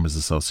Consumers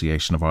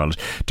Association of Ireland.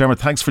 Dermot,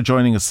 thanks for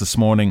joining us this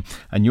morning,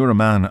 and you're a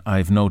man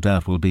I've no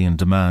doubt will be in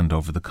demand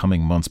over the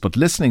coming months, but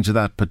listening to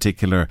that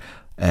particular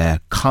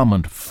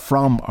comment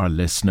from our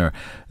listener,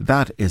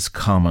 that is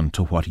common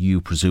to what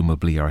you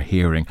presumably are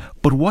hearing.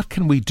 But what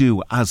can we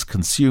do as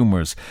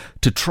consumers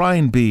to try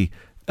and be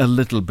a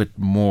little bit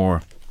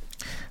more,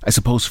 I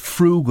suppose,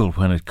 frugal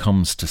when it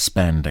comes to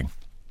spending?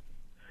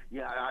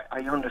 Yeah,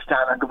 I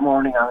understand, and good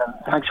morning, Alan.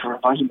 Thanks for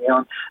inviting me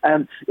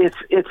on. It's.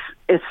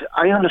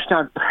 I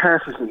understand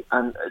perfectly,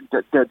 and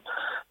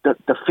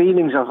the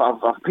feelings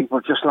of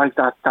people just like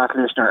that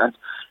listener. And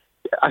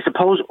I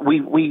suppose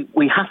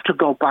we have to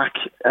go back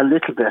a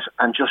little bit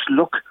and just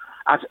look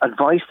at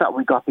advice that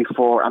we got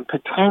before and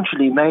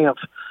potentially may have,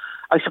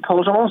 I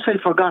suppose, I won't say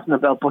forgotten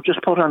about, but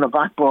just put on a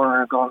back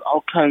burner and gone,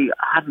 okay,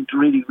 I hadn't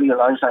really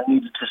realised I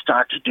needed to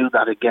start to do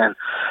that again.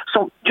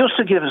 So just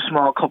to give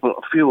a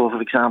few of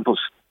examples,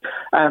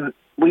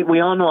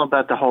 we all know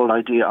about the whole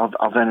idea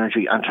of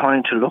energy and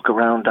trying to look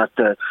around at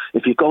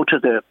if you go to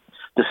the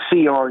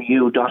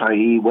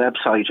CRU.ie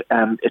website,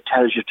 it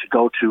tells you to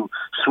go to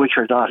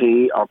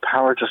switcher.ie or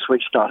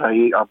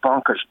powertoswitch.ie or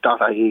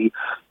bonkers.ie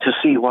to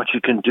see what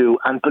you can do.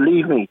 And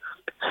believe me,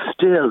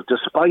 still,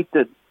 despite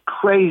the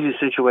crazy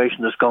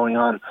situation that's going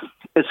on,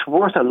 it's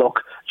worth a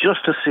look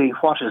just to see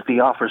what are the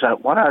offers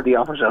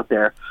out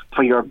there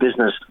for your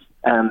business,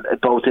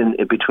 both in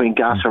between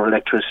gas or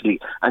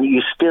electricity, and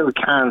you still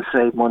can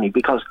save money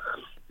because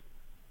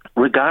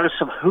regardless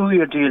of who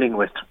you're dealing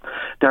with,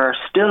 there are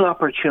still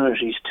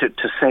opportunities to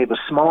save a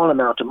small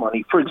amount of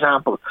money. For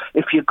example,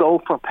 if you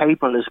go for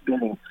paperless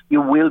billing,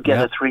 you will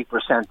get a 3%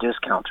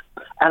 discount.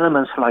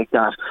 Elements like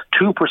that,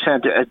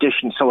 2%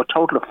 addition, so a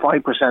total of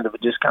 5% of a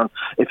discount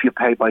if you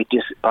pay by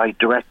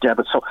direct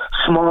debit. So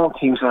small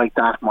things like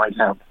that might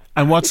help.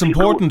 And what's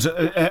important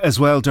as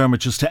well, Dermot,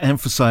 just to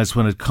emphasise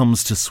when it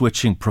comes to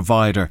switching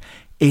provider,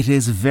 it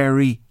is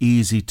very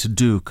easy to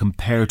do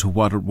compared to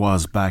what it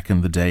was back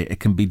in the day. It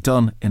can be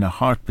done in a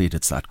heartbeat.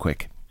 It's that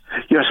quick.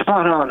 You're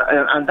spot on,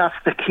 and that's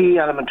the key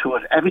element to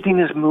it. Everything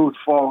is moved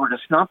forward.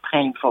 It's not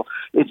painful.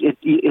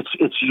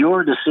 It's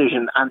your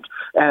decision, and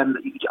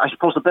I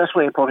suppose the best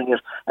way of putting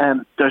it,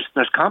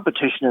 there's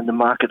competition in the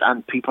market,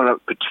 and people are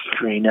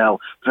particularly now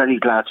very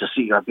glad to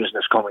see your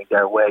business coming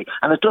their way.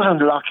 And it doesn't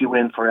lock you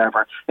in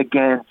forever.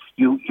 Again,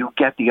 you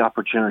get the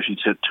opportunity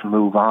to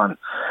move on.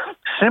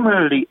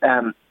 Similarly,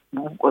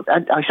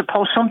 I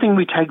suppose something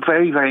we take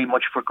very, very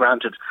much for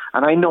granted,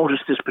 and I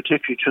noticed this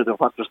particularly through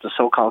what was the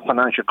so-called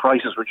financial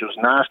crisis, which was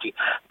nasty,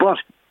 but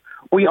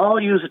we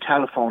all use a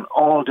telephone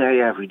all day,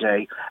 every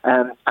day,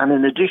 and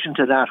in addition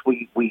to that,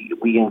 we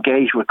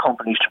engage with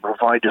companies to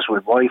provide us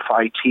with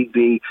Wi-Fi,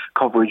 TV,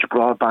 coverage,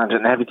 broadband,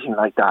 and everything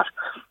like that.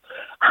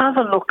 Have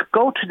a look,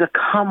 go to the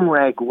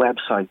Comreg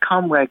website,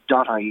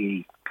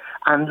 comreg.ie,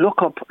 and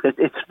look up,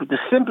 it's the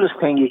simplest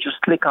thing, you just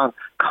click on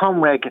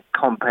Comreg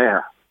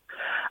Compare.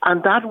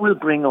 And that will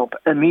bring up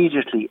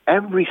immediately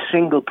every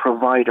single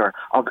provider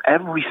of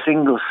every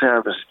single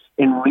service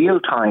in real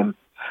time.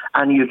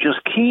 And you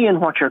just key in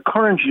what your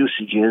current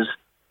usage is,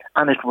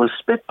 and it will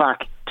spit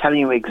back telling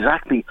you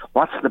exactly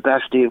what's the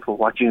best deal for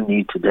what you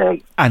need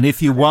today. And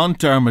if you want,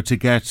 Dermot, to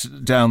get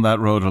down that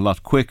road a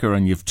lot quicker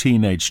and you've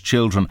teenage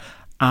children,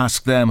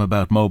 ask them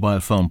about mobile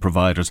phone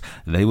providers.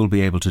 They will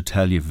be able to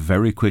tell you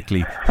very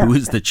quickly who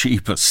is the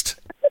cheapest.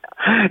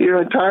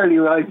 You're entirely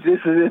right.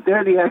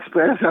 They're the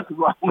experts at the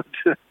moment,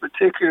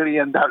 particularly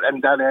in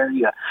that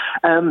area.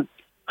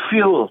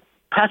 Fuel,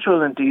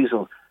 petrol and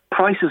diesel,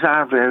 prices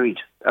are varied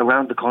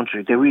around the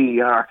country. They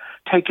really are.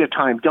 Take your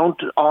time. Don't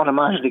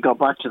automatically go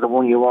back to the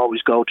one you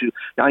always go to.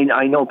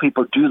 I know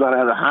people do that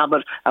out of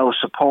habit, out of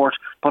support,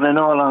 but in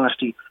all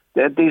honesty,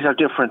 these are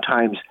different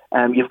times.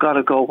 You've got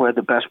to go where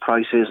the best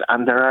price is,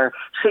 and there are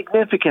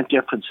significant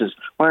differences.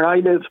 Where I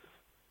live,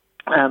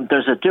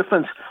 there's a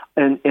difference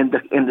in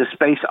the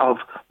space of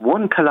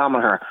 1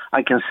 kilometre.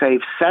 I can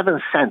save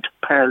 7 cents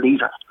per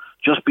litre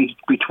just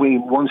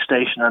between one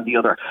station and the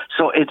other.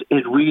 So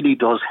it really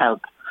does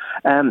help.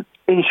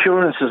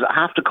 insurances, I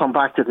have to come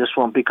back to this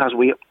one because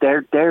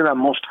they're a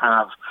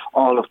must-have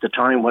all of the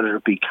time, whether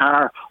it be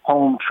car,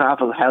 home,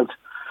 travel, health.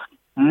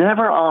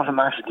 Never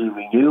automatically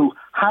renew.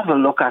 Have a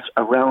look at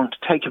around.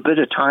 Take a bit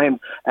of time,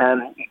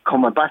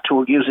 coming back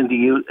to using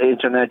the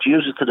internet.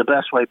 Use it to the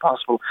best way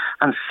possible,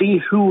 and see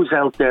who's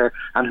out there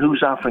and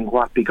who's offering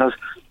what. Because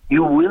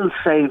you will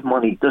save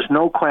money. There's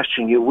no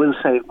question. You will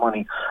save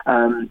money,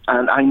 and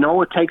I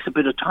know it takes a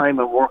bit of time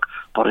and work,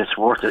 but it's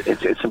worth it.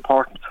 It's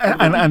important.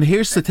 And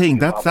here's the thing.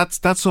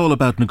 That's all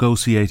about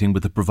negotiating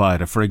with the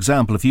provider. For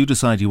example, if you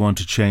decide you want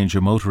to change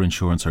your motor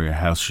insurance or your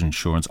house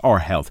insurance or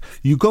health,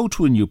 you go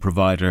to a new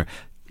provider,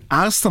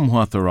 ask them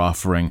what they're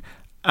offering,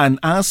 and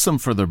ask them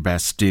for their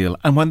best deal.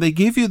 And when they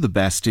give you the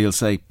best deal,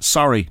 say,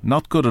 sorry,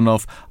 not good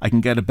enough, I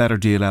can get a better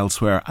deal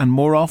elsewhere. And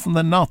more often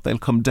than not, they'll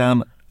come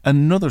down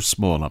another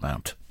small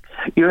amount.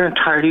 You're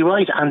entirely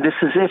right, and this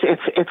is it.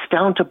 It's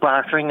down to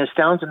bartering. It's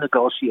down to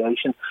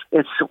negotiation.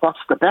 It's what's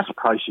the best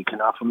price you can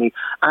offer me.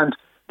 And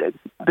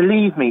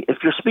believe me, if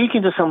you're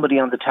speaking to somebody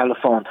on the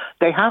telephone,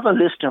 they have a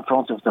list in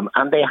front of them,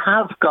 and they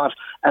have got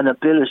an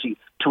ability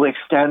to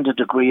extend a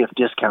degree of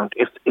discount.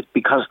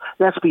 Because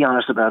let's be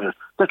honest about it,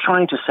 they're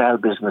trying to sell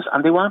business,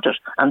 and they want it,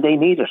 and they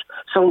need it.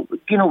 So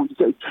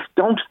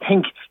don't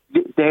think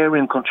they're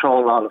in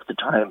control all of the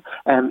time.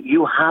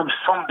 You have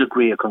some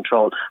degree of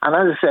control. And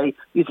as I say,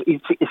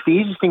 it's the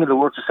easiest thing in the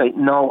world to say,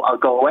 no, I'll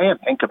go away and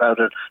think about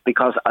it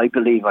because I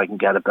believe I can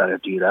get a better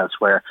deal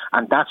elsewhere.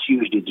 And that's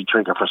usually the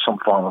trigger for some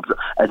form of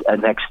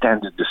an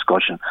extended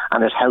discussion.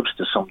 And it helps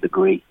to some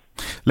degree.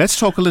 Let's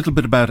talk a little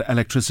bit about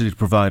electricity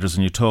providers,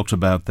 and you talked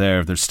about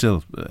there's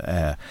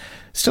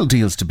still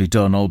deals to be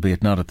done,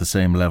 albeit not at the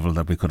same level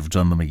that we could have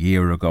done them a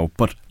year ago.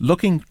 But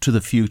looking to the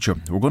future,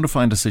 we're going to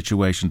find a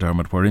situation,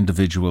 Dermot, where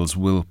individuals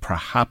will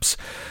perhaps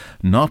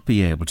not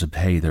be able to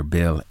pay their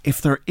bill.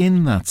 If they're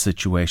in that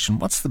situation,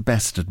 what's the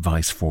best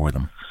advice for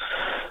them?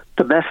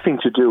 The best thing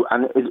to do,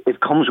 and it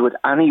comes with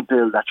any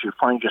bill that you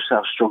find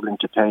yourself struggling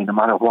to pay, no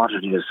matter what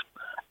it is,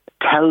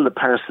 tell the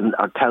person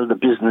or tell the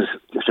business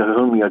to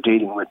whom you're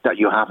dealing with that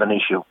you have an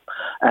issue,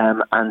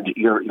 and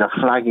you're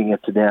flagging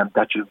it to them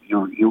that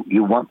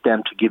you want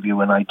them to give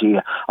you an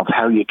idea of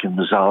how you can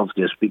resolve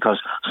this,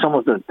 because some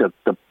of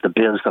the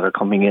bills that are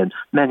coming in,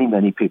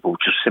 many people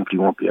just simply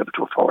won't be able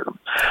to afford them.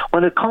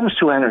 When it comes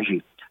to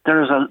energy,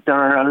 there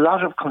are a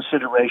lot of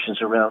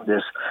considerations around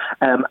this,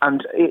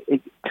 and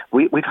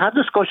we've had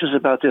discussions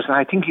about this, and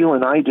I think you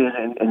and I did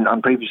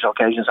on previous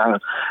occasions,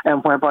 Alan,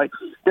 whereby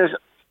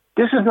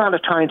this is not a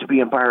time to be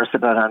embarrassed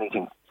about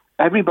anything.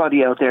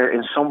 Everybody out there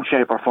in some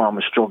shape or form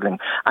is struggling,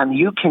 and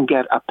you can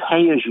get a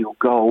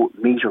pay-as-you-go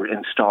meter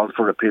installed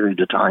for a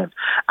period of time,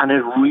 and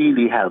it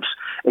really helps.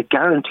 It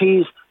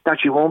guarantees that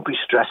you won't be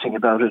stressing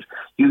about it.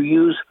 You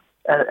use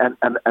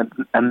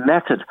a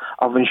method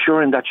of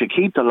ensuring that you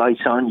keep the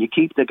lights on, you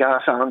keep the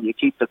gas on, you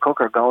keep the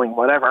cooker going,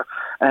 whatever,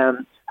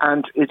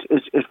 and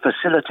it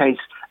facilitates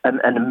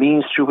a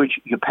means through which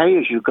you pay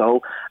as you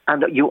go,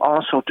 and you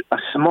also, a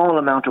small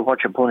amount of what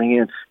you're putting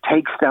in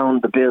takes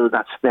down the bill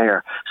that's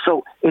there.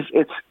 So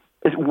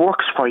it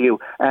works for you,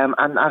 and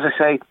as I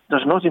say,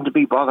 there's nothing to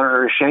be bothered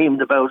or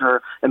ashamed about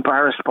or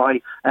embarrassed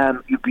by.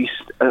 You'd be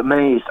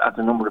amazed at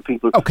the number of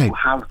people who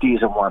have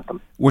these and want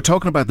them. We're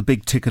talking about the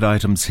big ticket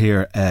items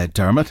here,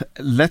 Dermot.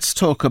 Let's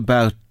talk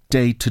about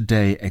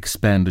day-to-day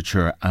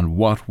expenditure and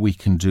what we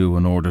can do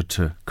in order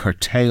to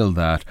curtail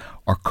that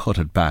or cut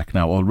it back.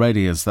 Now,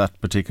 already, as that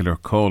particular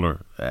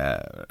caller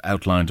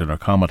outlined in her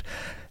comment,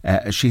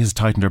 she has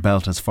tightened her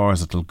belt as far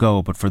as it'll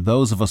go. But for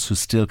those of us who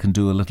still can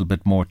do a little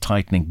bit more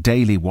tightening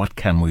daily, what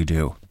can we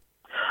do?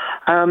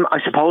 I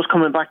suppose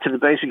coming back to the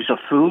basics of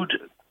food,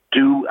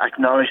 do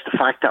acknowledge the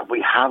fact that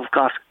we have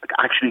got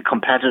actually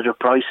competitive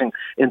pricing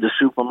in the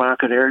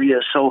supermarket area.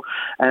 So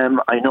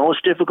I know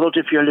it's difficult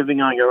if you're living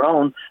on your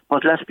own,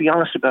 but let's be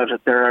honest about it.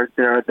 There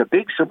are the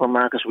big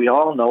supermarkets we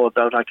all know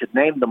about. I could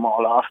name them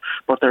all off,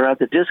 but there are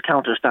the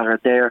discounters that are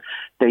there.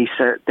 They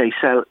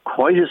sell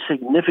quite a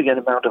significant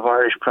amount of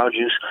Irish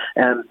produce,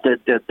 and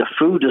the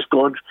food is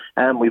good.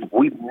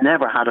 We've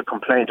never had a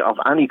complaint of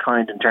any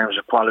kind in terms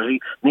of quality.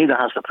 Neither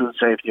has the Food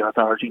Safety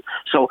Authority.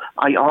 So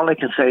all I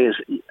can say is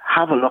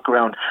have a look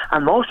around.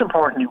 And most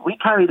importantly, we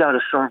carried out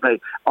a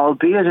survey,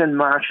 albeit in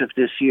March of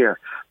this year,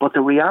 but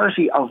the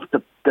reality of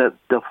the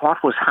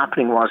what was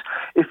happening was,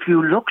 if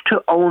you look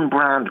to own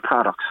brand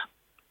products,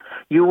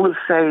 you will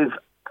save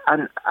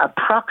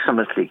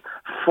approximately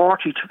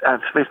 40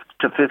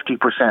 to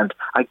 50%,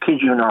 I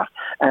kid you not,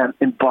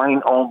 in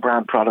buying own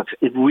brand products.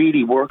 It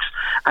really works.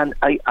 And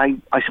I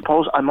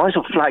suppose I might as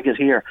well flag it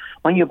here.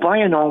 When you buy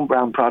an own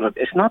brand product,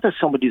 it's not that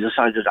somebody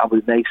decided I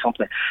will make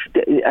something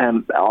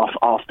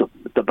off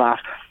the bat.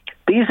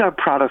 These are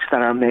products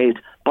that are made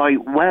by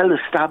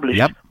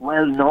well-established,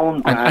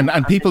 well-known brands.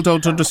 And people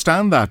don't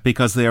understand that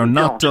because they are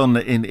not done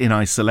in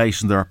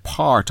isolation. They're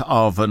part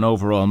of an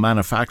overall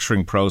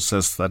manufacturing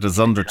process that is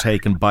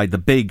undertaken by the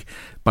big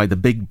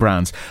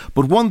brands.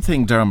 But one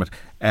thing, Dermot,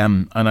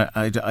 and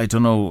I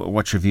don't know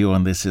what your view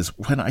on this is,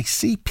 when I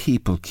see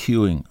people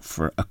queuing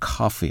for a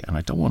coffee, and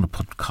I don't want to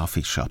put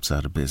coffee shops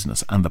out of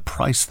business, and the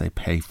price they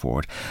pay for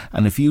it,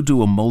 and if you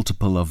do a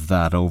multiple of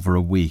that over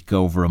a week,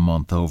 over a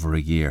month, over a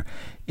year,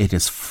 it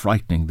is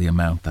frightening the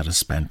amount that is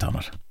spent on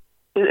it.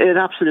 It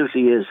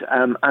absolutely is,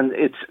 and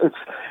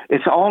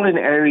it's all in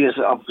areas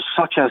of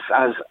such as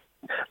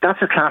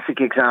that's a classic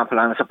example,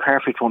 and it's a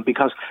perfect one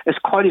because it's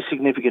quite a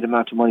significant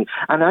amount of money.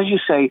 And as you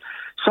say,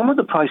 some of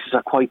the prices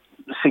are quite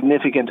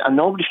significant, and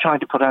nobody's trying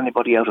to put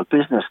anybody out of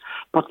business.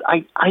 But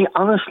I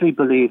honestly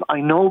believe, I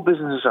know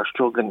businesses are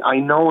struggling, I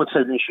know it's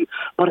an issue,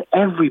 but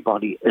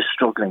everybody is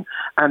struggling.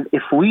 And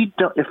if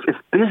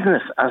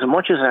business, as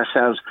much as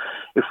ourselves,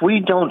 if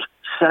we don't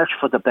search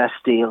for the best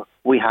deal,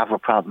 we have a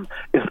problem.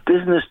 If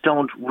business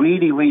don't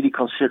really, really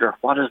consider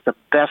what is the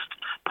best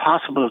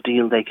possible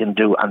deal they can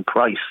do and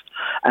price,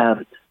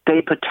 they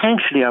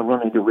potentially are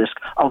running the risk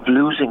of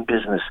losing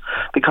business,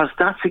 because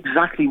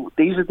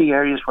these are the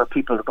areas where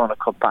people are going to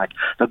cut back.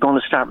 They're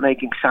going to start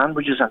making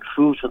sandwiches and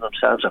food for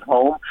themselves at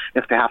home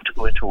if they have to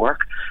go into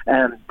work.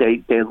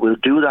 They will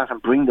do that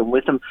and bring them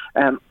with them.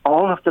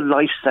 All of the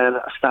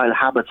lifestyle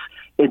habits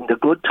in the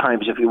good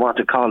times, if you want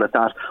to call it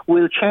that,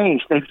 will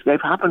change.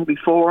 They've happened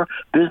before.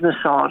 Business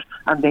saw it,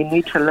 and they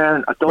need to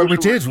learn. Well, we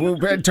did.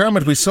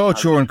 Dermot, we saw it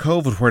during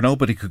COVID where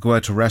nobody could go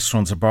out to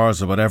restaurants or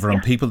bars or whatever,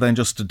 and people then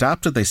just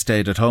adapted. They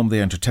stayed at home, they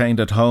entertained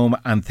at home,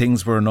 and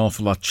things were an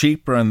awful lot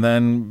cheaper. And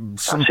then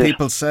some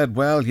people said,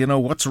 well, you know,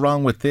 what's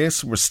wrong with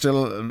this? We're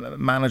still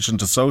managing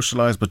to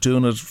socialise, but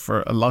doing it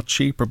for a lot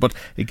cheaper. But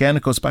again,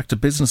 it goes back to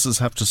businesses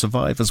have to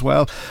survive as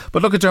well.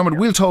 But look at Dermot,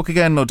 we'll talk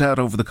again, no doubt,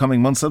 over the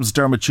coming months. That was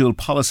Dermot Jewell,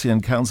 Policy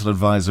and Council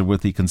Advisor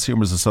with the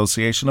Consumers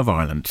Association of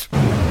Ireland.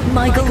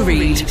 Michael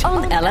Reid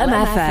on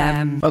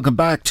LMFM. Welcome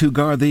back. Two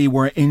Gardaí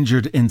were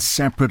injured in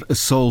separate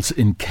assaults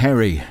in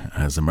Kerry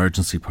as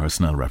emergency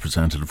personnel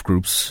representative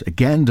groups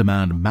again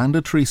demand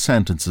mandatory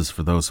sentences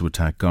for those who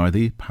attack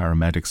Gardaí,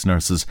 paramedics,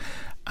 nurses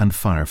and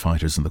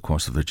firefighters in the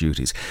course of their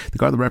duties. The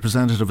Garda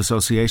Representative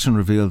Association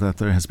revealed that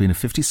there has been a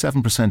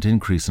 57%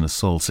 increase in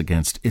assaults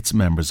against its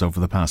members over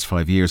the past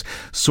 5 years,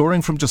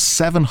 soaring from just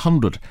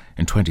 700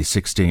 in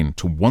 2016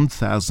 to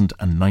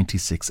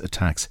 1,096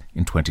 attacks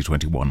in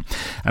 2021.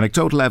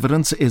 Anecdotal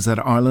evidence is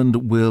that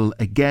Ireland will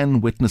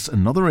again witness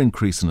another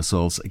increase in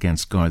assaults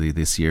against Gardaí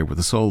this year, with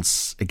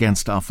assaults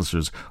against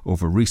officers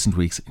over recent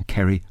weeks in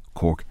Kerry,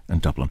 Cork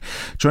and Dublin.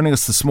 Joining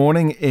us this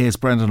morning is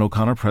Brendan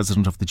O'Connor,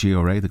 President of the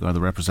GRA, the Garda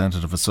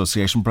Representative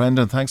Association.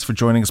 Brendan, thanks for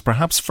joining us.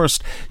 Perhaps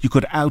first you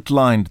could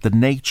outline the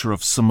nature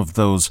of some of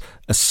those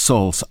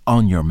assaults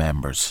on your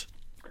members.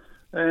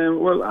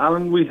 Well,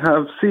 Alan, we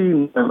have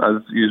seen,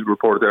 as you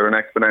reported there, an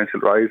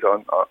exponential rise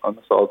on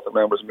assaults on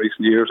members in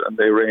recent years, and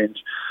they range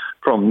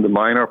from the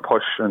minor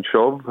push and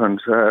shove, and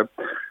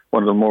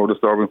one of the more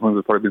disturbing ones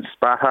has probably been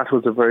spat at,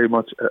 was a very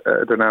much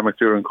a dynamic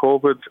during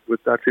COVID, with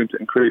that seemed to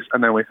increase.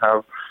 And then we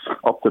have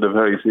up to the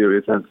very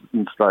serious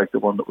incidents like the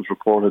one that was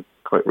reported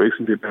quite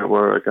recently there,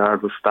 where a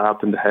guard was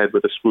stabbed in the head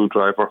with a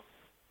screwdriver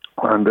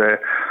and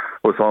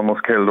was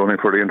almost killed only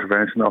for the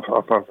intervention of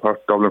our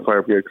Dublin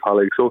Fire Brigade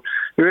colleagues. So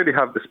you really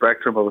have the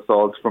spectrum of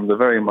assaults from the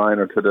very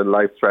minor to the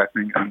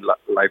life-threatening and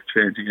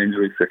life-changing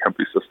injuries that can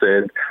be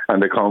sustained,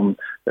 and they come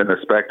in a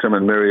spectrum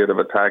and myriad of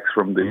attacks,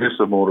 from the use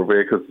of motor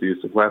vehicles, the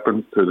use of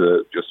weapons, to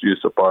the just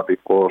use of bodily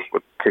force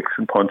with kicks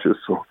and punches.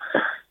 So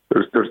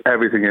there's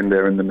everything in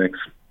there in the mix.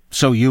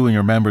 So you and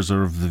your members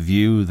are of the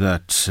view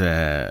that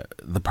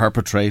the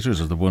perpetrators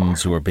are the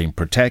ones who are being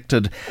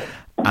protected,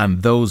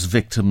 and those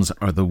victims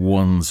are the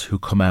ones who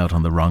come out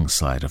on the wrong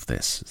side of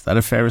this. Is that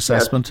a fair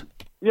assessment?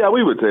 Yeah,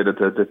 we would say that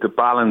the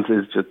balance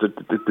is just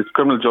the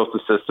criminal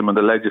justice system and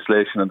the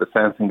legislation and the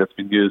sentencing that's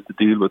been used to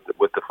deal with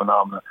the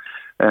phenomena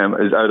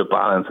is out of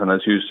balance. And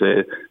as you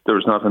say,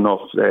 there's not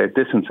enough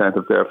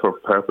disincentive there for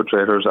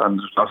perpetrators, and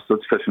there's not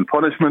sufficient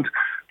punishment,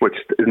 which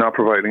is not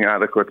providing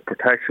adequate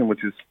protection,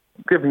 which is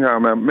making our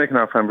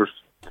members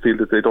feel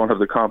that they don't have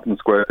the confidence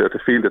square there to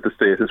feel that the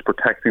state is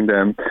protecting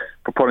them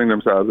for putting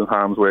themselves in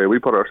harm's way. We're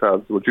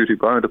duty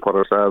bound to put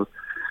ourselves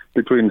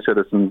between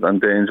citizens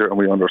and danger, and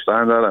we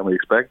understand that and we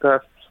expect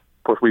that.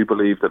 But we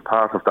believe that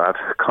part of that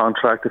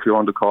contract, if you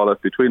want to call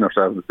it, between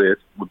ourselves and the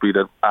state would be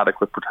that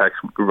adequate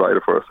protection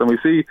provided for us. And we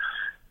see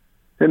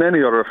in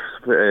any other,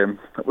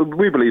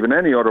 we believe in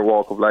any other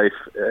walk of life,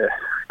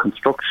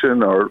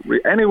 construction or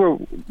anywhere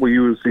where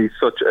you see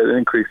such an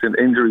increase in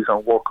injuries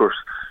on workers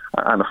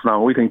and a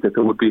phenomenon, we think that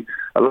there would be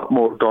a lot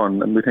more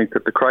done, and we think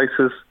that the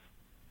crisis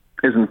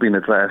isn't being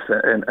addressed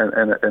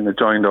in a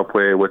joined up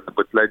way with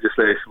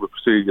legislation, with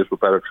procedures,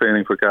 with better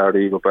training for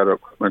Gardaí, with better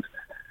equipment.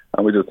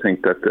 And we just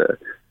think that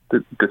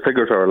the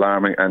figures are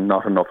alarming and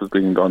not enough is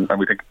being done, and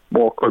we think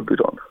more could be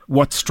done.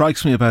 What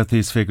strikes me about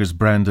these figures,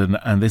 Brendan,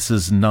 and this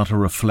is not a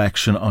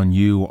reflection on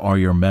you or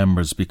your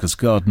members, because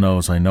God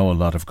knows I know a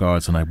lot of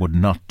guards and I would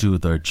not do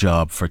their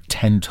job for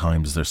 10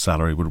 times their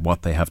salary with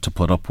what they have to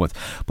put up with.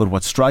 But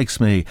what strikes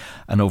me,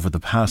 and over the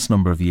past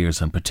number of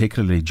years, and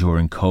particularly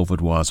during COVID,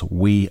 was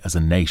we as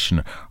a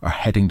nation are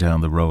heading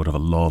down the road of a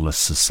lawless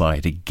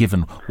society,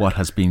 given what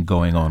has been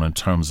going on in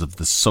terms of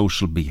the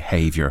social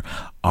behaviour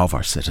of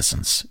our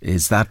citizens.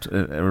 Is that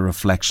a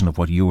reflection of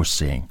what you're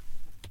seeing?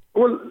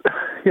 Well,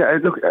 yeah,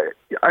 look,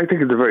 I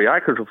think it's a very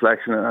accurate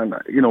reflection, and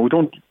we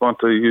don't want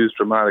to use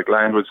dramatic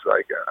language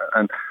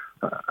and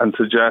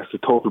suggest a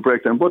total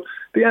breakdown. But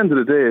at the end of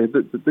the day,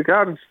 the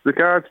guards,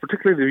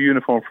 particularly the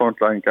uniformed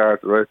frontline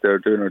guards, are out there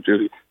doing their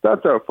duty.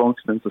 That's our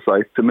function in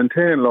society, to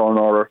maintain law and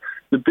order,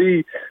 to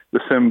be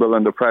the symbol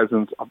and the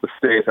presence of the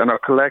state and our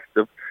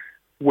collective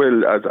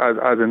will as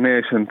a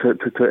nation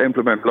to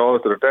implement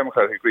laws that are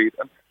democratically agreed.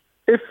 And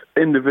if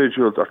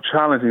individuals are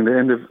challenging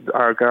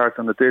our guards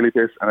on a daily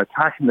basis and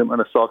attacking them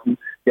and assaulting them,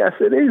 yes,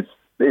 it is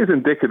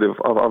indicative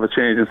of a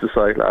change in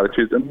societal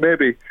attitudes. And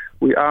maybe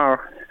we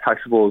are, I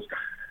suppose,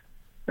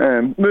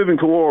 moving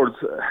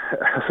towards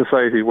a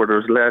society where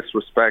there's less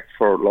respect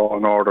for law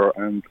and order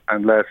and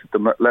less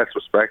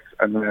respect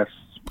and less...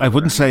 I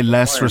wouldn't say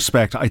less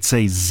respect, I'd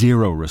say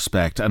zero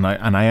respect. And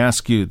I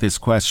ask you this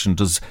question: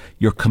 does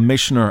your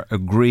Commissioner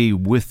agree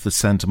with the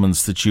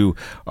sentiments that you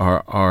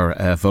are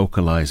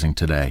vocalising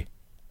today?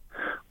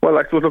 Well,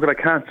 I suppose, look, I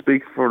can't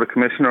speak for the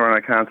Commissioner and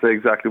I can't say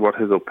exactly what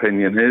his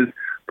opinion is,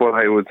 but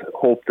I would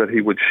hope that he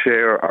would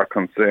share our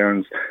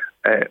concerns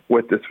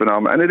with this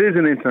phenomenon. And it is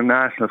an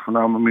international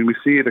phenomenon. I mean, we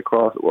see it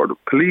across the world.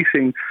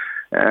 Policing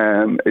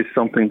is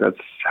something that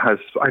has,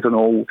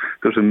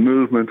 there's a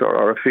movement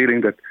or a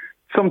feeling that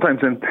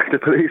sometimes the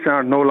police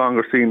are no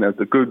longer seen as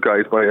the good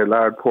guys by a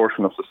large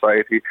portion of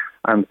society,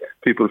 and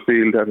people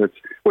feel that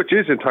which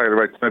is entirely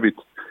right, maybe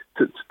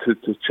to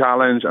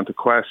challenge and to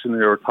question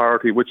your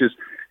authority, which is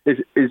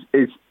an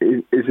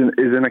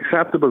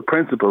acceptable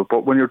principle.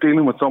 But when you're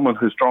dealing with someone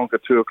who's drunk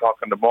at 2:00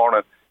 in the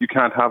morning, you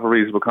can't have a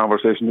reasonable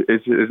conversation.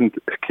 It isn't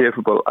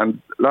capable,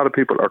 and a lot of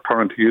people are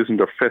turning to using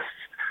their fists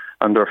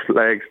and their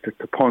legs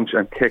to punch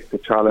and kick to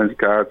challenge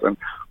guards, and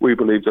we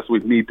believe that we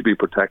need to be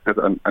protected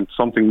and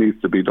something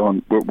needs to be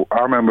done.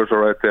 Our members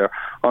are out there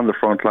on the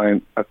front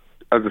line, as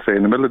I say,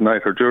 in the middle of the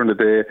night or during the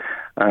day,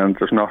 and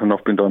there's not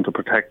enough being done to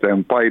protect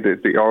them by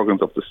the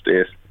organs of the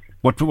state.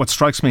 What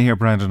strikes me here,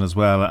 Brendan, as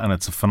well, and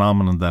it's a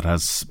phenomenon that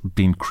has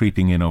been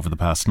creeping in over the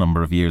past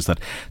number of years, that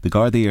the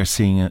Gardaí are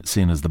seen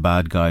as the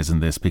bad guys in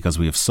this, because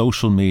we have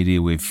social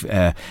media, we've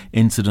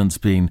incidents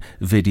being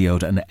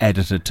videoed and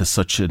edited to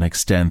such an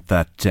extent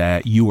that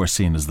you are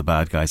seen as the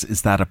bad guys.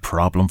 Is that a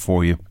problem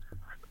for you?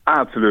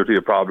 Absolutely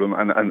a problem,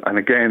 and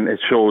again, it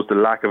shows the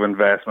lack of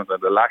investment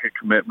and the lack of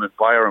commitment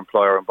by our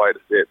employer and by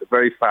the state. The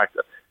very fact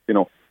that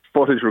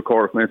footage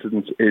recorded from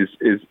incidents is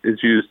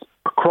used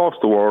across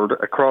the world,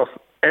 across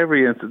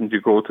every incident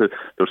you go to.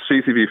 There's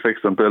CCTV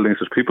fixed on buildings,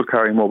 there's people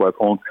carrying mobile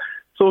phones.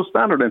 So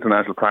standard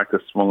international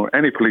practice among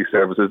any police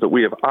service is that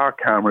we have our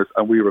cameras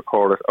and we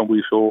record it and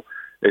we show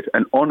it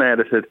an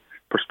unedited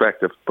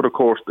perspective. But of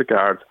course, the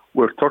guards,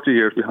 we're 30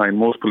 years behind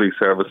most police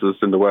services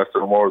in the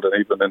Western world and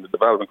even in the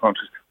developing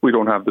countries. We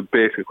don't have the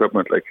basic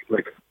equipment like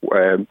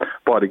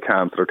body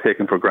cams that are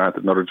taken for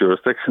granted in other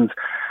jurisdictions.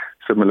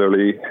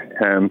 Similarly,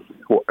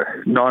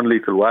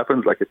 non-lethal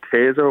weapons like a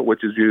taser,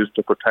 which is used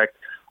to protect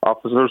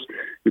officers.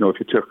 If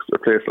you took a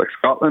place like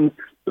Scotland,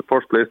 the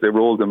first place they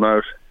rolled them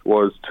out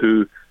was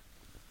to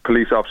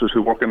police officers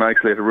who work in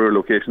isolated rural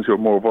locations who are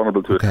more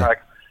vulnerable to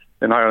attack.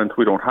 In Ireland,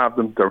 we don't have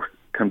them. There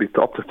can be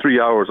up to 3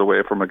 hours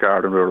away from a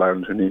guard in rural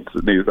Ireland who needs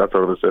that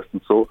sort of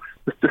assistance. So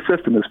the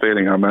system is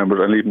failing our members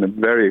and leaving them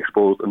very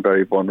exposed and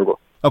very vulnerable.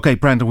 OK,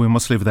 Brendan, we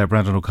must leave it there.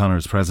 Brendan O'Connor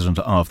is president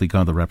of the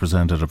Garda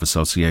Representative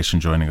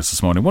Association, joining us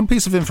this morning. One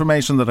piece of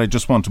information that I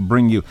just want to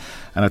bring you,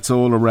 and it's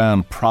all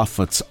around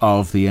profits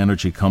of the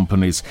energy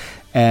companies.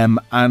 And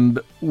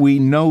we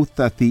note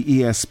that the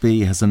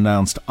ESB has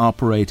announced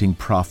operating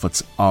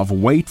profits of,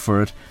 wait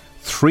for it,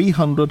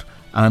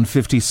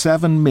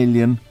 357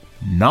 million,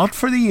 not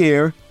for the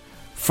year,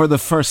 for the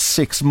first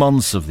 6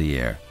 months of the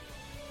year.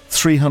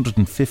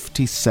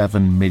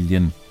 357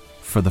 million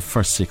for the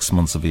first 6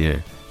 months of the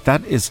year.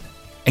 That is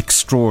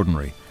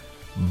extraordinary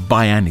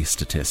by any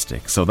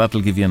statistic. So that'll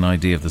give you an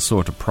idea of the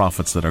sort of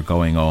profits that are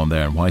going on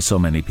there and why so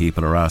many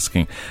people are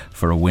asking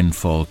for a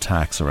windfall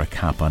tax or a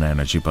cap on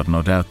energy. But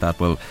no doubt that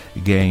will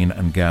gain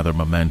and gather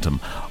momentum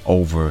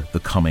over the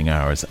coming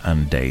hours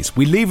and days.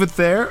 We leave it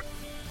there.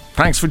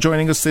 Thanks for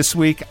joining us this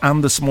week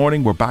and this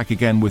morning. We're back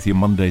again with you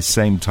Monday,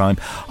 same time.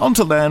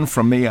 Until then,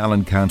 from me,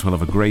 Alan Cantwell,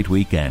 have a great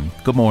weekend.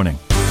 Good morning.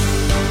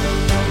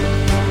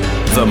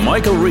 The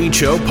Michael Reid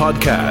Show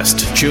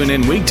podcast. Tune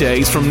in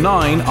weekdays from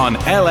 9 on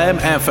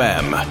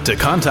LMFM. To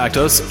contact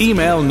us,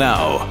 email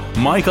now,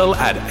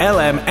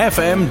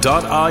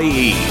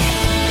 michael@lmfm.ie.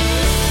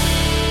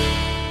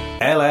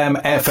 LM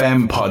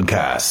LMFM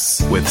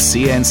podcasts. With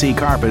CNC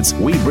Carpets,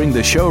 we bring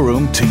the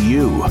showroom to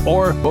you.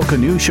 Or book a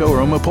new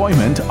showroom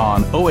appointment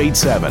on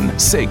 087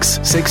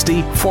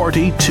 660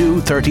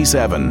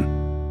 4237.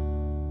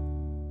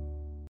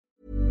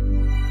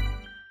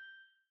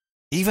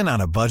 Even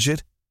on a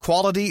budget,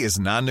 quality is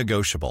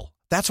non-negotiable.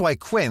 That's why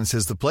Quince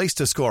is the place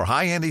to score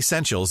high-end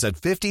essentials at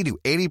 50 to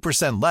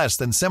 80% less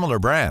than similar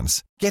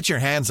brands. Get your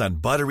hands on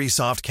buttery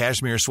soft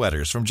cashmere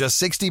sweaters from just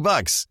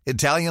 $60,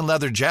 Italian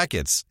leather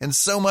jackets, and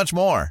so much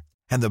more.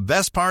 And the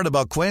best part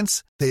about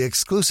Quince, they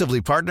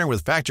exclusively partner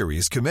with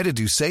factories committed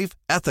to safe,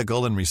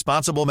 ethical, and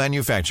responsible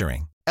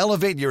manufacturing.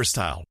 Elevate your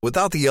style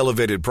without the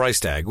elevated price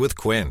tag with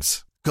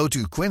Quince. Go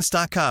to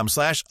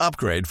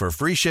quince.com/upgrade for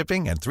free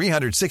shipping and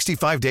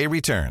 365-day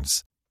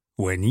returns.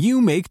 When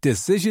you make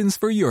decisions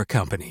for your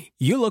company,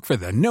 you look for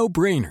the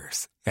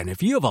no-brainers. And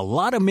if you have a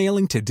lot of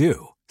mailing to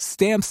do,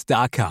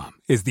 Stamps.com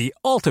is the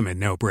ultimate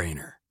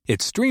no-brainer. It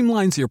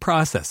streamlines your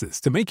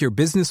processes to make your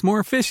business more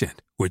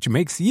efficient, which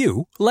makes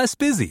you less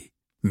busy.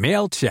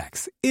 Mail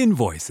checks,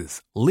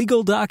 invoices,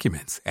 legal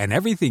documents, and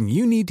everything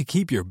you need to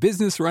keep your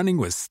business running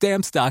with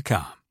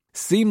Stamps.com.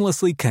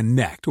 Seamlessly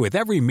connect with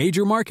every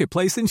major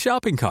marketplace and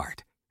shopping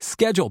cart.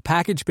 Schedule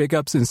package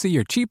pickups and see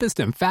your cheapest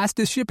and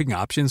fastest shipping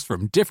options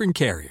from different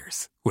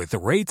carriers. With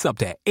rates up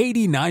to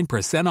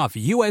 89% off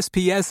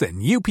USPS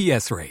and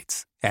UPS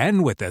rates.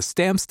 And with the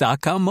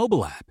Stamps.com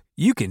mobile app,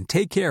 you can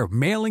take care of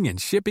mailing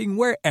and shipping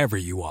wherever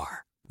you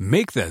are.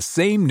 Make the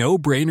same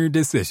no-brainer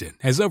decision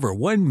as over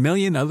 1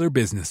 million other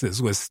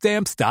businesses with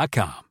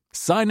Stamps.com.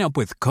 Sign up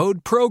with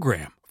code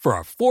PROGRAM for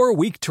a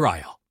 4-week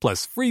trial,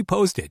 plus free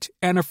postage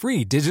and a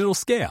free digital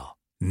scale.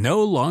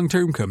 No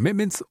long-term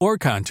commitments or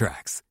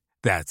contracts.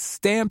 That's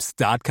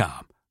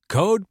Stamps.com.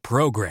 Code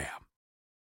PROGRAM.